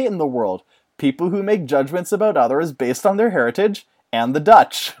people I hate in the world. People who make judgments about others based on their heritage, and the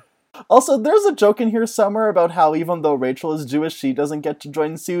Dutch. Also, there's a joke in here somewhere about how even though Rachel is Jewish, she doesn't get to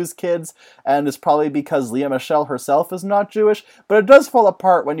join Sue's kids, and it's probably because Lea Michele herself is not Jewish, but it does fall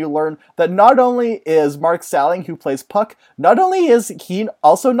apart when you learn that not only is Mark Salling, who plays Puck, not only is he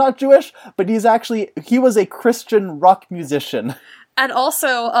also not Jewish, but he was a Christian rock musician. And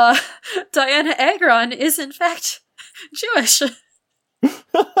also, Diana Agron is in fact Jewish.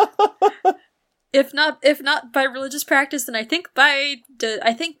 If not by religious practice, then I think by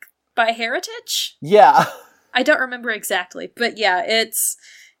heritage? Yeah. I don't remember exactly, but yeah, it's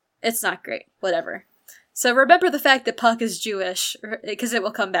not great. Whatever. So remember the fact that Puck is Jewish, because it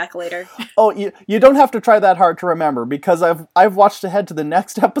will come back later. Oh, you don't have to try that hard to remember, because I've watched ahead to the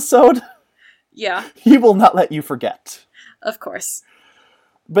next episode. Yeah. He will not let you forget. Of course.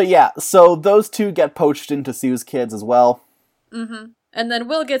 But yeah, so those two get poached into Sue's kids as well. Mm-hmm. And then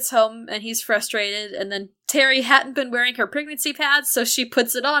Will gets home, and he's frustrated, and then Terry hadn't been wearing her pregnancy pads, so she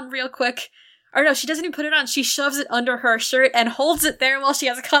puts it on real quick. Or no, she doesn't even put it on, she shoves it under her shirt and holds it there while she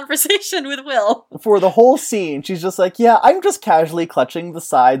has a conversation with Will. For the whole scene, she's just like, yeah, I'm just casually clutching the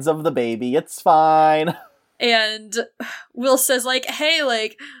sides of the baby, it's fine. And Will says, like, hey,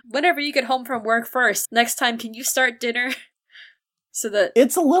 like, whenever you get home from work first, next time can you start dinner? So that...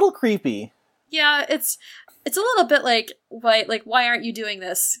 It's a little creepy. Yeah, it's a little bit like, why aren't you doing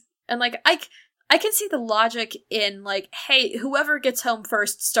this? And, like, I can see the logic in, like, hey, whoever gets home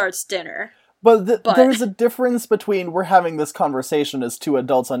first starts dinner. But there's a difference between we're having this conversation as two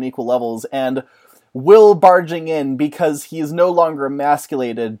adults on equal levels and Will barging in because he is no longer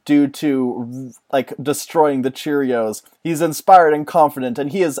emasculated due to, like, destroying the Cheerios. He's inspired and confident,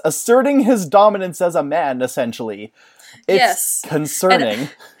 and he is asserting his dominance as a man, essentially. It's concerning.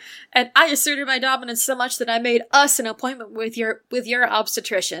 And I asserted my dominance so much that I made us an appointment with your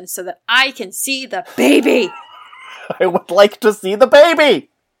obstetrician so that I can see the baby! I would like to see the baby!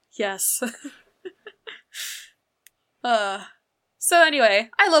 Yes. So anyway,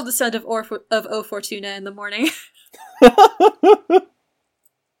 I love the scent of O Fortuna in the morning.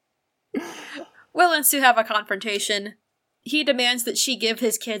 Will and Sue have a confrontation. He demands that she give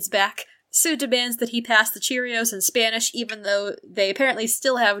his kids back. Sue demands that he pass the Cheerios in Spanish, even though they apparently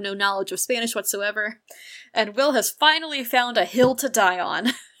still have no knowledge of Spanish whatsoever. And Will has finally found a hill to die on.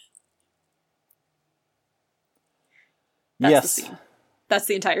 That's yes. The scene. That's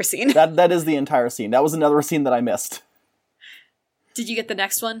the entire scene. That is the entire scene. That was another scene that I missed. Did you get the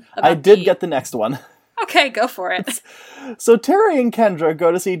next one? I did get the next one. Okay, go for it. So Terry and Kendra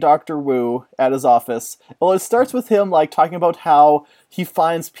go to see Dr. Wu at his office. Well, it starts with him, like, talking about how he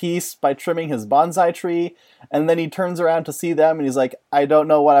finds peace by trimming his bonsai tree, and then he turns around to see them, and he's like, I don't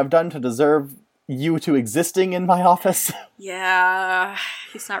know what I've done to deserve you two existing in my office. Yeah,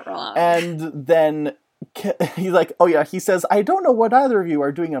 he's not wrong. And then he's like, oh yeah, he says, I don't know what either of you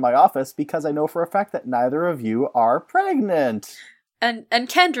are doing in my office, because I know for a fact that neither of you are pregnant. And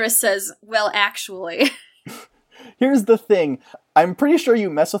Kendra says, well, actually. Here's the thing. I'm pretty sure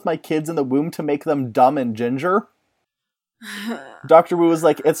you mess with my kids in the womb to make them dumb and ginger. Dr. Wu was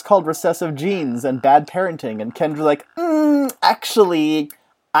like, it's called recessive genes and bad parenting. And Kendra's like, actually,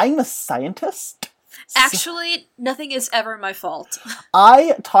 I'm a scientist. Actually, nothing is ever my fault.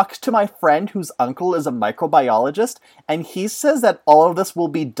 I talked to my friend whose uncle is a microbiologist, and he says that all of this will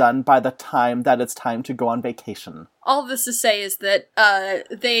be done by the time that it's time to go on vacation. All this to say is that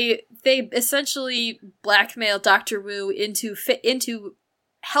they essentially blackmail Dr. Wu into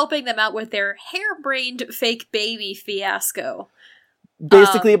helping them out with their harebrained fake baby fiasco.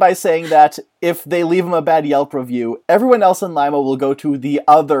 Basically by saying that if they leave him a bad Yelp review, everyone else in Lima will go to the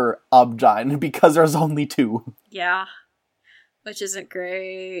other Obgyn because there's only 2. Yeah. Which isn't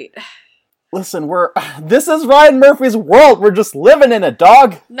great. Listen, this is Ryan Murphy's world. We're just living in it,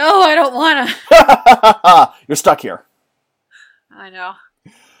 dog. No, I don't wanna. You're stuck here. I know.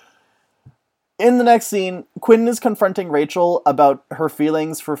 In the next scene, Quinn is confronting Rachel about her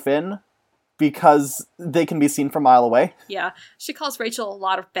feelings for Finn because they can be seen from a mile away. Yeah, she calls Rachel a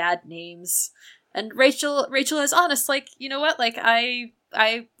lot of bad names. And Rachel is honest, like, you know what? Like, I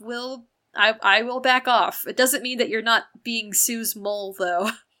will back off. It doesn't mean that you're not being Sue's mole, though.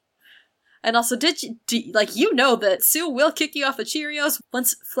 And also, you know that Sue will kick you off the Cheerios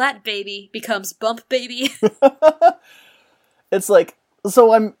once Flat Baby becomes Bump Baby. It's like,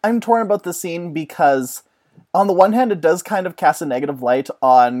 so I'm torn about the scene because on the one hand, it does kind of cast a negative light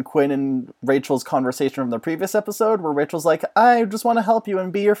on Quinn and Rachel's conversation from the previous episode, where Rachel's like, I just want to help you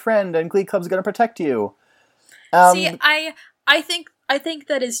and be your friend, and Glee Club's gonna protect you. See, I think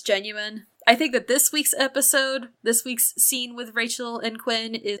that is genuine. I think that this week's scene with Rachel and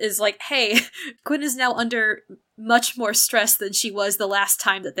Quinn is like, hey, Quinn is now under much more stress than she was the last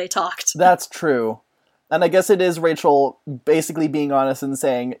time that they talked. That's true. And I guess it is Rachel basically being honest and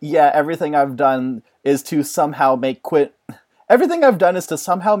saying, yeah, everything I've done is to somehow make Finn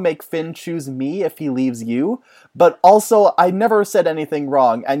choose me if he leaves you. But also, I never said anything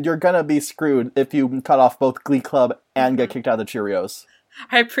wrong, and you're gonna be screwed if you cut off both Glee Club and get kicked out of the Cheerios.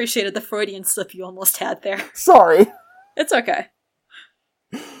 I appreciated the Freudian slip you almost had there. Sorry. It's okay.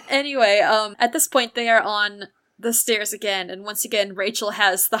 Anyway, at this point, they are on the stairs again, and once again, Rachel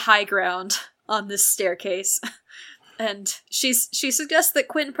has the high ground on this staircase. And she suggests that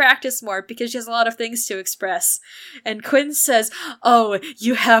Quinn practice more because she has a lot of things to express. And Quinn says, oh,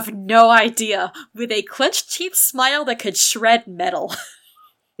 you have no idea, with a clenched teeth smile that could shred metal.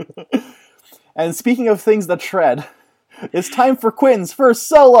 And speaking of things that shred, it's time for Quinn's first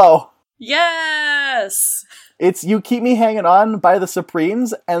solo! Yes! It's You Keep Me Hanging On by the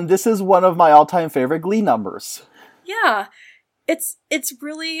Supremes, and this is one of my all-time favorite Glee numbers. Yeah. It's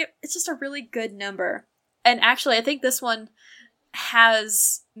just a really good number. And actually, I think this one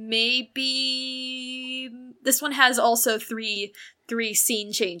has also three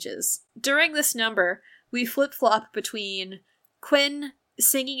scene changes. During this number, we flip-flop between Quinn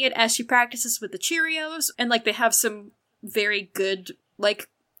singing it as she practices with the Cheerios, and, like, they have some very good, like,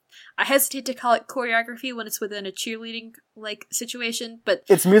 I hesitate to call it choreography when it's within a cheerleading, like, situation, but...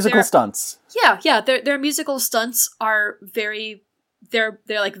 It's musical stunts. Yeah, their musical stunts are very... They're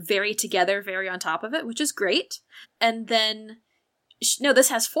like very together, very on top of it, which is great. And then, no, this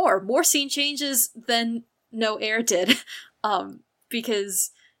has 4 more scene changes than No Air did, because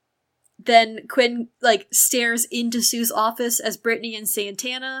then Quinn like stares into Sue's office as Brittany and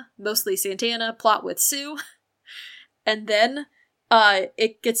Santana, mostly Santana, plot with Sue, and then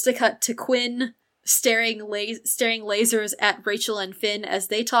it gets to cut to Quinn staring lasers at Rachel and Finn as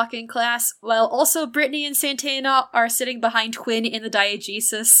they talk in class, while also Brittany and Santana are sitting behind Quinn in the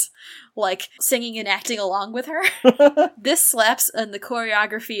diegesis, like, singing and acting along with her. This slaps, and the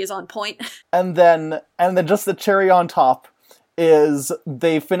choreography is on point. And then just the cherry on top is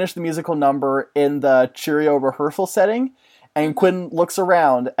they finish the musical number in the Cheerio rehearsal setting, and Quinn looks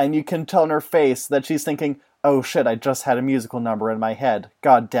around, and you can tell in her face that she's thinking, oh shit, I just had a musical number in my head.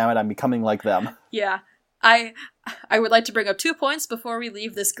 God damn it, I'm becoming like them. Yeah. I would like to bring up 2 points before we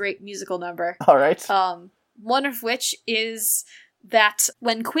leave this great musical number. Alright. One of which is that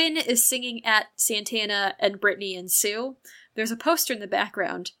when Quinn is singing at Santana and Brittany and Sue, there's a poster in the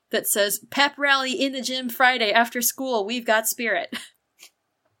background that says, Pep Rally in the gym Friday after school, we've got spirit.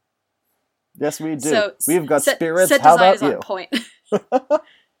 Yes, we do. So, we've got spirits, set how design about is you? On point.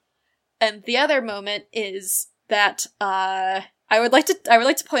 And the other moment is that I would like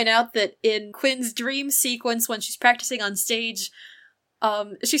to point out that in Quinn's dream sequence when she's practicing on stage,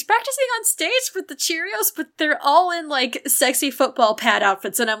 she's practicing on stage with the Cheerios, but they're all in like sexy football pad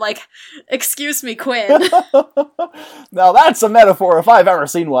outfits, and I'm like, excuse me, Quinn. Now that's a metaphor if I've ever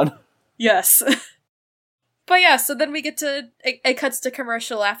seen one. Yes. But yeah, so then we get to, it cuts to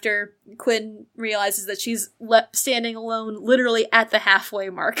commercial after Quinn realizes that she's standing alone literally at the halfway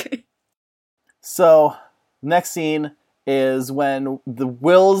mark. So, next scene is when the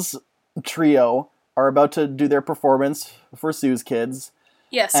Wills trio are about to do their performance for Sue's kids.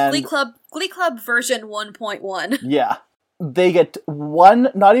 Yes, and, Glee Club version 1.1. Yeah. They get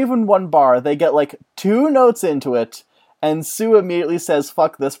not even one bar, they get like 2 notes into it, and Sue immediately says,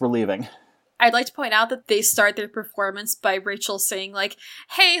 fuck this, we're leaving. I'd like to point out that they start their performance by Rachel saying, like,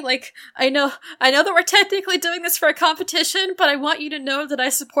 hey, like, I know that we're technically doing this for a competition, but I want you to know that I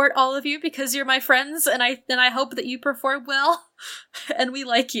support all of you because you're my friends, and I hope that you perform well, and we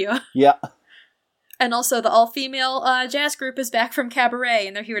like you. Yeah. And also, the all-female jazz group is back from Cabaret,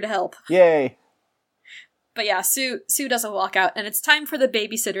 and they're here to help. Yay. But yeah, Sue doesn't walk out, and it's time for the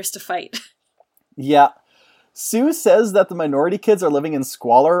babysitters to fight. Yeah. Sue says that the minority kids are living in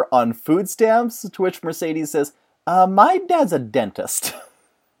squalor on food stamps, to which Mercedes says, my dad's a dentist.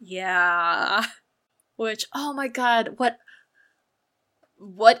 Yeah. Which, oh my god, what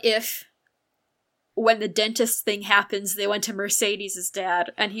if when the dentist thing happens, they went to Mercedes'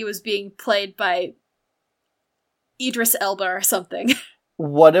 dad, and he was being played by Idris Elba or something?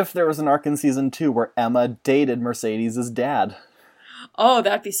 What if there was an arc in season 2 where Emma dated Mercedes' dad? Oh,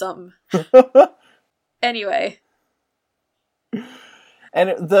 that'd be something. Anyway.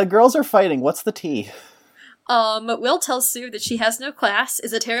 And the girls are fighting. What's the tea? Will tells Sue that she has no class,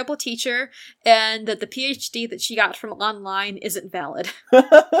 is a terrible teacher, and that the PhD that she got from online isn't valid.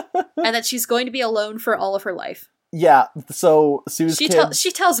 And that she's going to be alone for all of her life. Yeah, so Sue's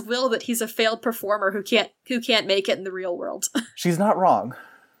she tells Will that he's a failed performer who can't make it in the real world. She's not wrong.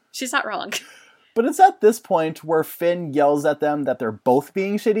 She's not wrong. But it's at this point where Finn yells at them that they're both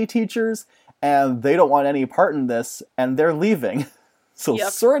being shitty teachers, and they don't want any part in this, and they're leaving. So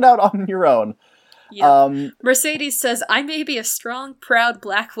sort it out on your own. Yep. Mercedes says, I may be a strong, proud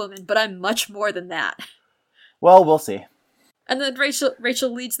black woman, but I'm much more than that. Well, we'll see. And then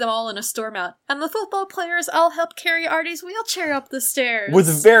Rachel leads them all in a storm out. And the football players all help carry Artie's wheelchair up the stairs.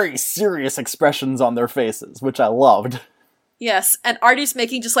 With very serious expressions on their faces, which I loved. Yes, and Artie's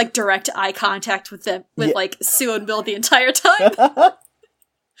making just, like, direct eye contact with them, with, like, Sue and Will the entire time.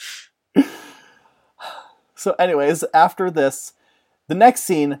 So anyways, after this, the next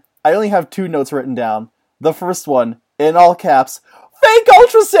scene, I only have 2 notes written down. The first one, in all caps, fake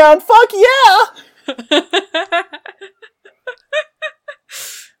ultrasound, fuck yeah!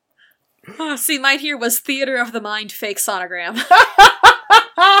 See, mine here was theater of the mind fake sonogram.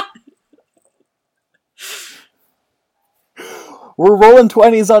 We're rolling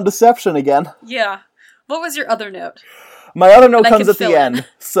 20s on deception again. Yeah. What was your other note? My other note comes at the end,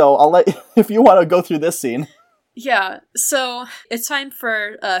 so I'll let if you want to go through this scene. Yeah, so it's time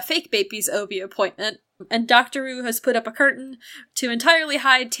for fake baby's OB appointment, and Dr. Wu has put up a curtain to entirely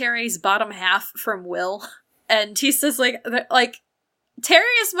hide Terry's bottom half from Will. And he says, like, Terry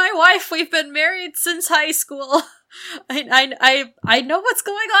is my wife. We've been married since high school. I know what's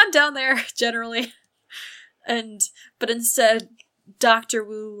going on down there, generally. But instead, Dr.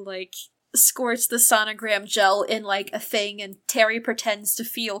 Wu, like, squirts the sonogram gel in, like, a thing, and Terry pretends to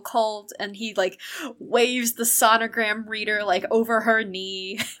feel cold, and he, like, waves the sonogram reader, like, over her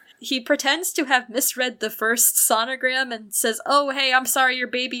knee. He pretends to have misread the first sonogram and says, oh, hey, I'm sorry,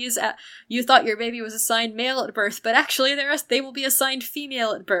 you thought your baby was assigned male at birth, but actually they will be assigned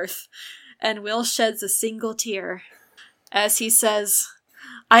female at birth. And Will sheds a single tear as he says,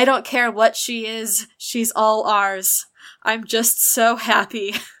 I don't care what she is, she's all ours. I'm just so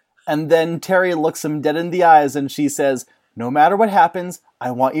happy. And then Terry looks him dead in the eyes and she says, no matter what happens, I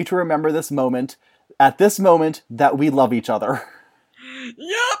want you to remember this moment, at this moment, that we love each other.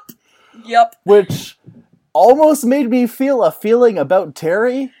 Yep. Which almost made me feel a feeling about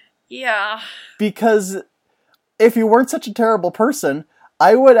Terry. Yeah. Because if you weren't such a terrible person,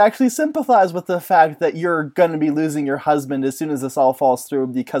 I would actually sympathize with the fact that you're gonna be losing your husband as soon as this all falls through,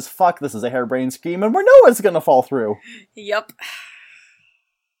 because fuck, this is a harebrained scheme and we know it's gonna fall through. Yep.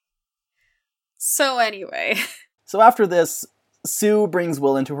 So anyway. So after this, Sue brings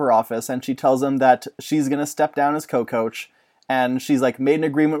Will into her office and she tells him that she's gonna step down as co-coach. And she's, like, made an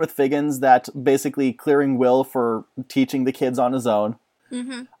agreement with Figgins that basically clearing Will for teaching the kids on his own.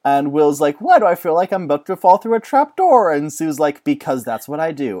 Mm-hmm. And Will's like, why do I feel like I'm about to fall through a trapdoor? And Sue's like, because that's what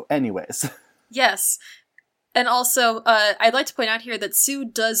I do. Anyways. Yes. And also, I'd like to point out here that Sue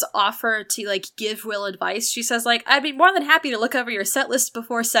does offer to, like, give Will advice. She says, like, I'd be more than happy to look over your set list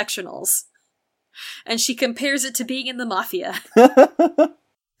before sectionals. And she compares it to being in the Mafia.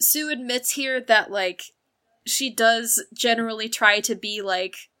 Sue admits here that, like, she does generally try to be,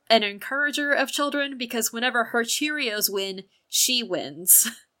 like, an encourager of children, because whenever her Cheerios win, she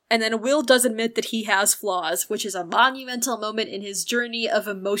wins. And then Will does admit that he has flaws, which is a monumental moment in his journey of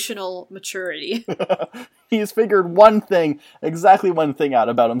emotional maturity. He's figured exactly one thing out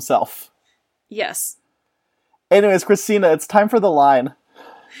about himself. Yes. Anyways, Christina, it's time for the line.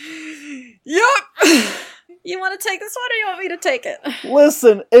 Yup! You want to take this one or you want me to take it?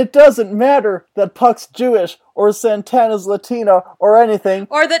 Listen, it doesn't matter that Puck's Jewish or Santana's Latina or anything.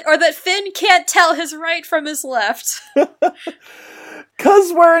 Or that Finn can't tell his right from his left.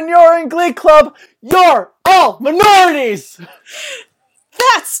 'Cause when you're in Glee Club, you're all minorities!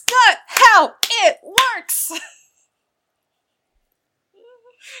 That's not how it works!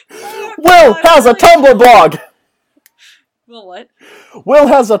 Will has a Tumblr blog! Will what? Will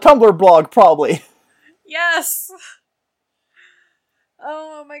has a Tumblr blog, probably. Yes!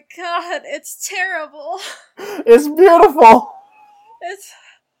 Oh my god, it's terrible. It's beautiful! It's...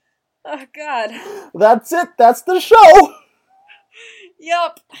 Oh god. That's it, that's the show!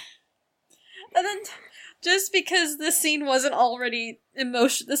 Yup. And then, just because this scene wasn't already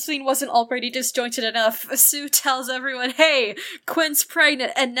disjointed enough, Sue tells everyone, hey, Quinn's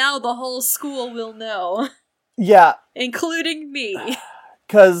pregnant, and now the whole school will know. Yeah. Including me.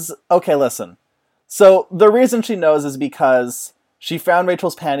 'Cause, okay, listen. So, the reason she knows is because she found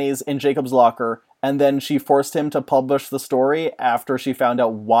Rachel's panties in Jacob's locker, and then she forced him to publish the story after she found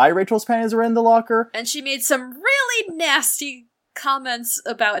out why Rachel's panties were in the locker. And she made some really nasty comments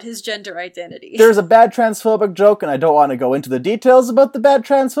about his gender identity. There's a bad transphobic joke, and I don't want to go into the details about the bad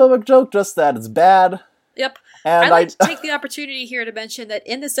transphobic joke, just that it's bad. Yep. And I'd like to take the opportunity here to mention that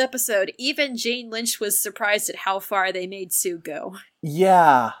in this episode, even Jane Lynch was surprised at how far they made Sue go.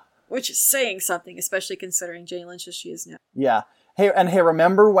 Yeah. Which is saying something, especially considering Jane Lynch as she is now. Yeah. Hey,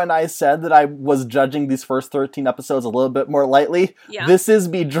 remember when I said that I was judging these first 13 episodes a little bit more lightly? Yeah. This is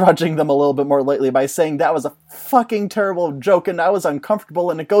me judging them a little bit more lightly by saying that was a fucking terrible joke and I was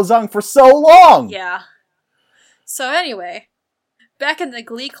uncomfortable and it goes on for so long! Yeah. So anyway, back in the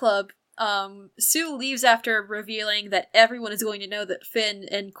Glee Club, Sue leaves after revealing that everyone is going to know that Finn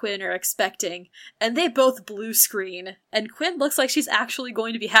and Quinn are expecting, and they both blue screen, and Quinn looks like she's actually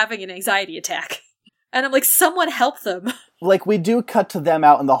going to be having an anxiety attack. And I'm like, someone help them. Like, we do cut to them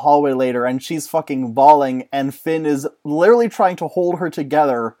out in the hallway later, and she's fucking bawling, and Finn is literally trying to hold her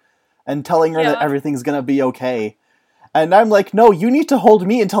together and telling her that everything's gonna be okay. And I'm like, no, you need to hold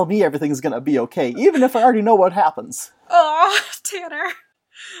me and tell me everything's gonna be okay, even if I already know what happens. Oh, Tanner.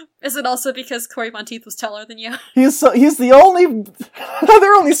 Is it also because Corey Monteith was taller than you? He's the only...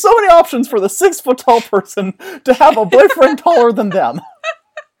 There are only so many options for the 6-foot tall person to have a boyfriend taller than them.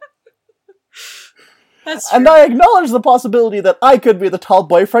 That's true. And I acknowledge the possibility that I could be the tall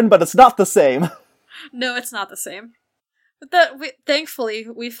boyfriend, but it's not the same. No, it's not the same. But thankfully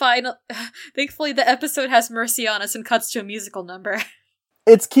the episode has mercy on us and cuts to a musical number.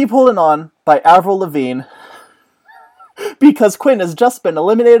 It's Keep Holding On by Avril Lavigne. Because Quinn has just been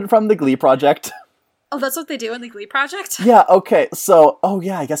eliminated from the Glee Project. Oh, that's what they do in the Glee Project? Yeah, okay, so... Oh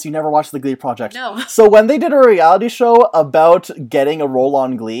yeah, I guess you never watched the Glee Project. No. So when they did a reality show about getting a role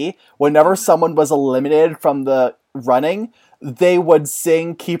on Glee, whenever someone was eliminated from the running, they would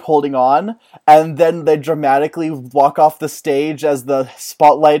sing Keep Holding On, and then they'd dramatically walk off the stage as the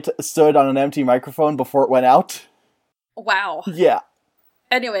spotlight stood on an empty microphone before it went out. Wow. Yeah.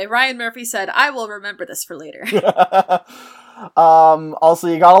 Anyway, Ryan Murphy said, I will remember this for later. Also,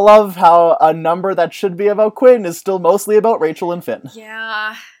 you gotta love how a number that should be about Quinn is still mostly about Rachel and Finn.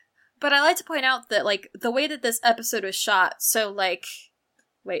 Yeah. But I like to point out that, like, the way that this episode was shot, so, like...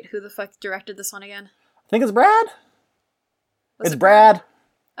 Wait, who the fuck directed this one again? I think it's Brad? Was it's Brad.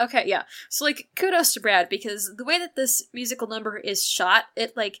 Okay, yeah. So, like, kudos to Brad, because the way that this musical number is shot,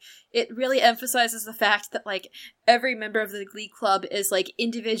 it really emphasizes the fact that, like, every member of the Glee Club is, like,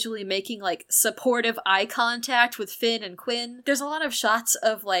 individually making, like, supportive eye contact with Finn and Quinn. There's a lot of shots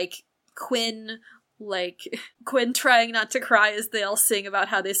of, like, Quinn trying not to cry as they all sing about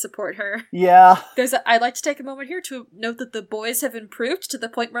how they support her. Yeah. I'd like to take a moment here to note that the boys have improved to the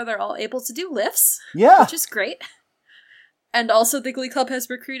point where they're all able to do lifts. Yeah. Which is great. And also, the Glee Club has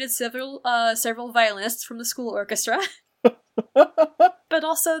recruited several violinists from the school orchestra. But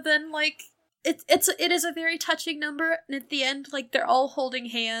also, then, like, it is a very touching number, and at the end, like, they're all holding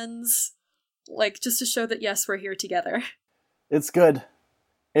hands, like, just to show that, yes, we're here together. It's good.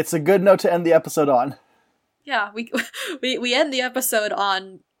 It's a good note to end the episode on. Yeah, we end the episode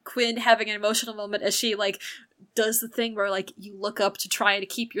on Quinn having an emotional moment as she, like, does the thing where, like, you look up to try to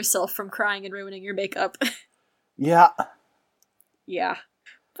keep yourself from crying and ruining your makeup. Yeah. Yeah.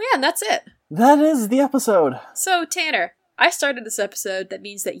 But yeah, and that's it. That is the episode. So, Tanner, I started this episode. That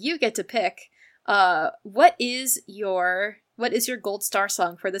means that you get to pick, what is your gold star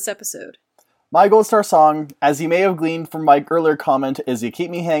song for this episode? My gold star song, as you may have gleaned from my earlier comment, is You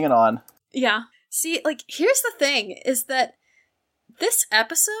Keep Me Hanging On. Yeah. See, like, here's the thing, is that this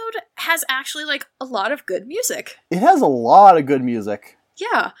episode has actually, like, a lot of good music. It has a lot of good music.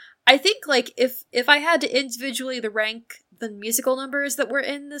 Yeah. I think, like, if I had to individually rank the musical numbers that were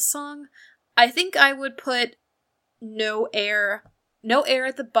in this song, I think I would put No Air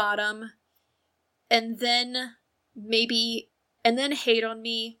at the bottom, and then Hate on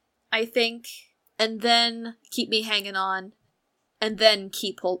Me, I think, and then Keep Me Hanging On, and then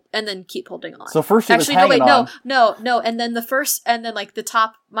Keep Holding On. So first it was Hanging On. No, and then the first, and then, like, the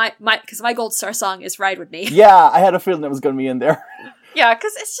top, because my Gold Star song is Ride With Me. Yeah, I had a feeling that was going to be in there. Yeah,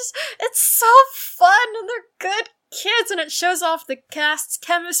 because it's so fun, and they're good kids, and it shows off the cast's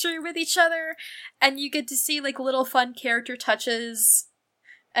chemistry with each other, and you get to see, like, little fun character touches,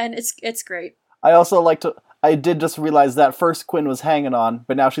 and it's great. I did just realize that first Quinn was hanging on,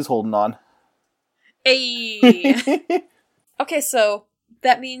 but now she's holding on. Hey. Okay, so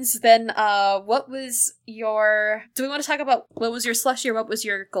that means then, what was your... Do we want to talk about what was your slushy or what was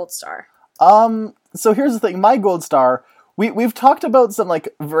your Gold Star? So here's the thing. My Gold Star, we've talked about some, like,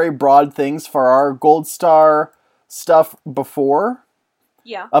 very broad things for our Gold Star stuff before.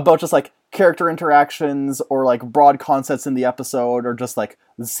 Yeah. About just, like, character interactions or, like, broad concepts in the episode or just, like,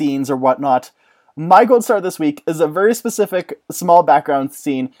 the scenes or whatnot. My Gold Star this week is a very specific, small background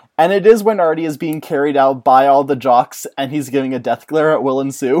scene, and it is when Artie is being carried out by all the jocks, and he's giving a death glare at Will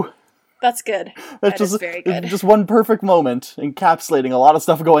and Sue. That's good. That is very good. Just one perfect moment, encapsulating a lot of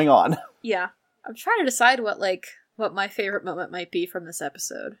stuff going on. Yeah. I'm trying to decide what my favorite moment might be from this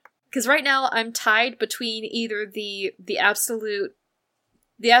episode. Because right now, I'm tied between either the absolute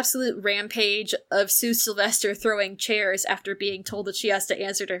rampage of Sue Sylvester throwing chairs after being told that she has to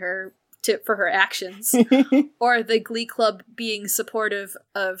answer to her for her actions, or the Glee Club being supportive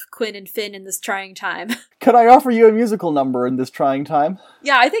of Quinn and Finn in this trying time. Could I offer you a musical number in this trying time?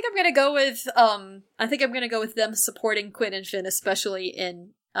 Yeah, I think I'm gonna go with them supporting Quinn and Finn, especially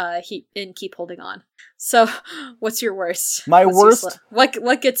in Keep Holding On. So, what's your worst? My worst?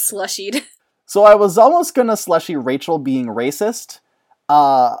 What gets slushied? So I was almost gonna slushy Rachel being racist,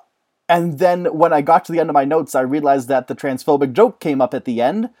 and then when I got to the end of my notes, I realized that the transphobic joke came up at the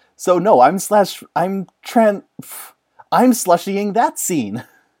end. So no, I'm slushying that scene.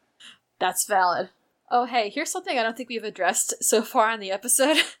 That's valid. Oh hey, here's something I don't think we've addressed so far on the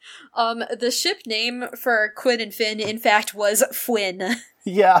episode. The ship name for Quinn and Finn, in fact, was Fwinn.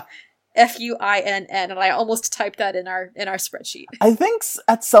 Yeah. Fuinn, and I almost typed that in our spreadsheet. I think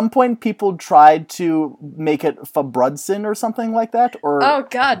at some point people tried to make it Fabrudson or something like that, or oh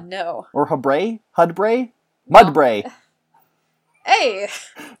god, no. Or Hudbray, Mudbray. Hey,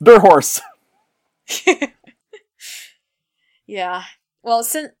 Der Horse. Yeah. Well,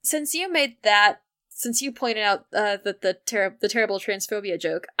 since you made that, since you pointed out the terrible transphobia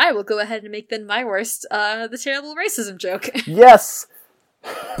joke, I will go ahead and make then my worst, the terrible racism joke. Yes.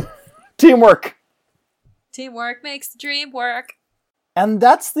 Teamwork. Teamwork makes the dream work. And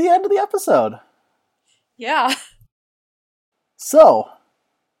that's the end of the episode. Yeah. So,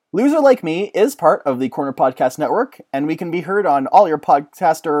 Loser Like Me is part of the Corner Podcast Network, and we can be heard on all your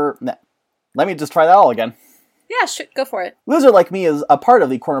podcaster... Let me just try that all again. Yeah, sure, go for it. Loser Like Me is a part of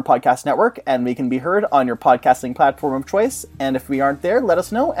the Corner Podcast Network, and we can be heard on your podcasting platform of choice, and if we aren't there, let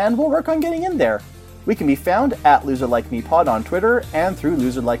us know, and we'll work on getting in there. We can be found at LoserLikeMePod on Twitter, and through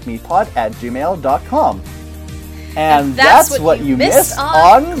loserlikemepod@gmail.com. And that's what you missed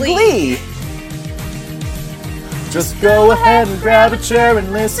on Glee! Just go ahead and grab a chair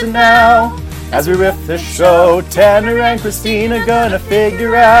and listen now. As we riff the show, Tanner and Christina gonna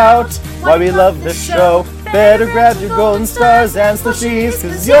figure out why we love the show. Better grab your golden stars and slushies,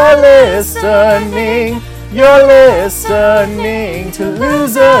 'cause you're listening to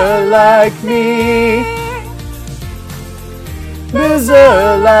Loser Like Me.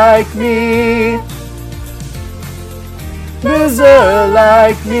 Loser Like Me. Loser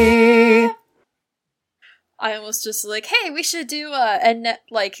Like Me. I almost just like, hey, we should do and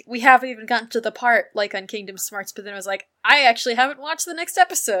like we haven't even gotten to the part like on Kingdom Smarts, but then I was like, I actually haven't watched the next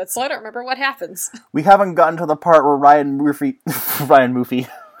episode, so I don't remember what happens. We haven't gotten to the part where Ryan Murphy.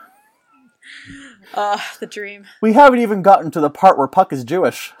 The dream. We haven't even gotten to the part where Puck is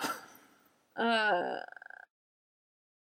Jewish.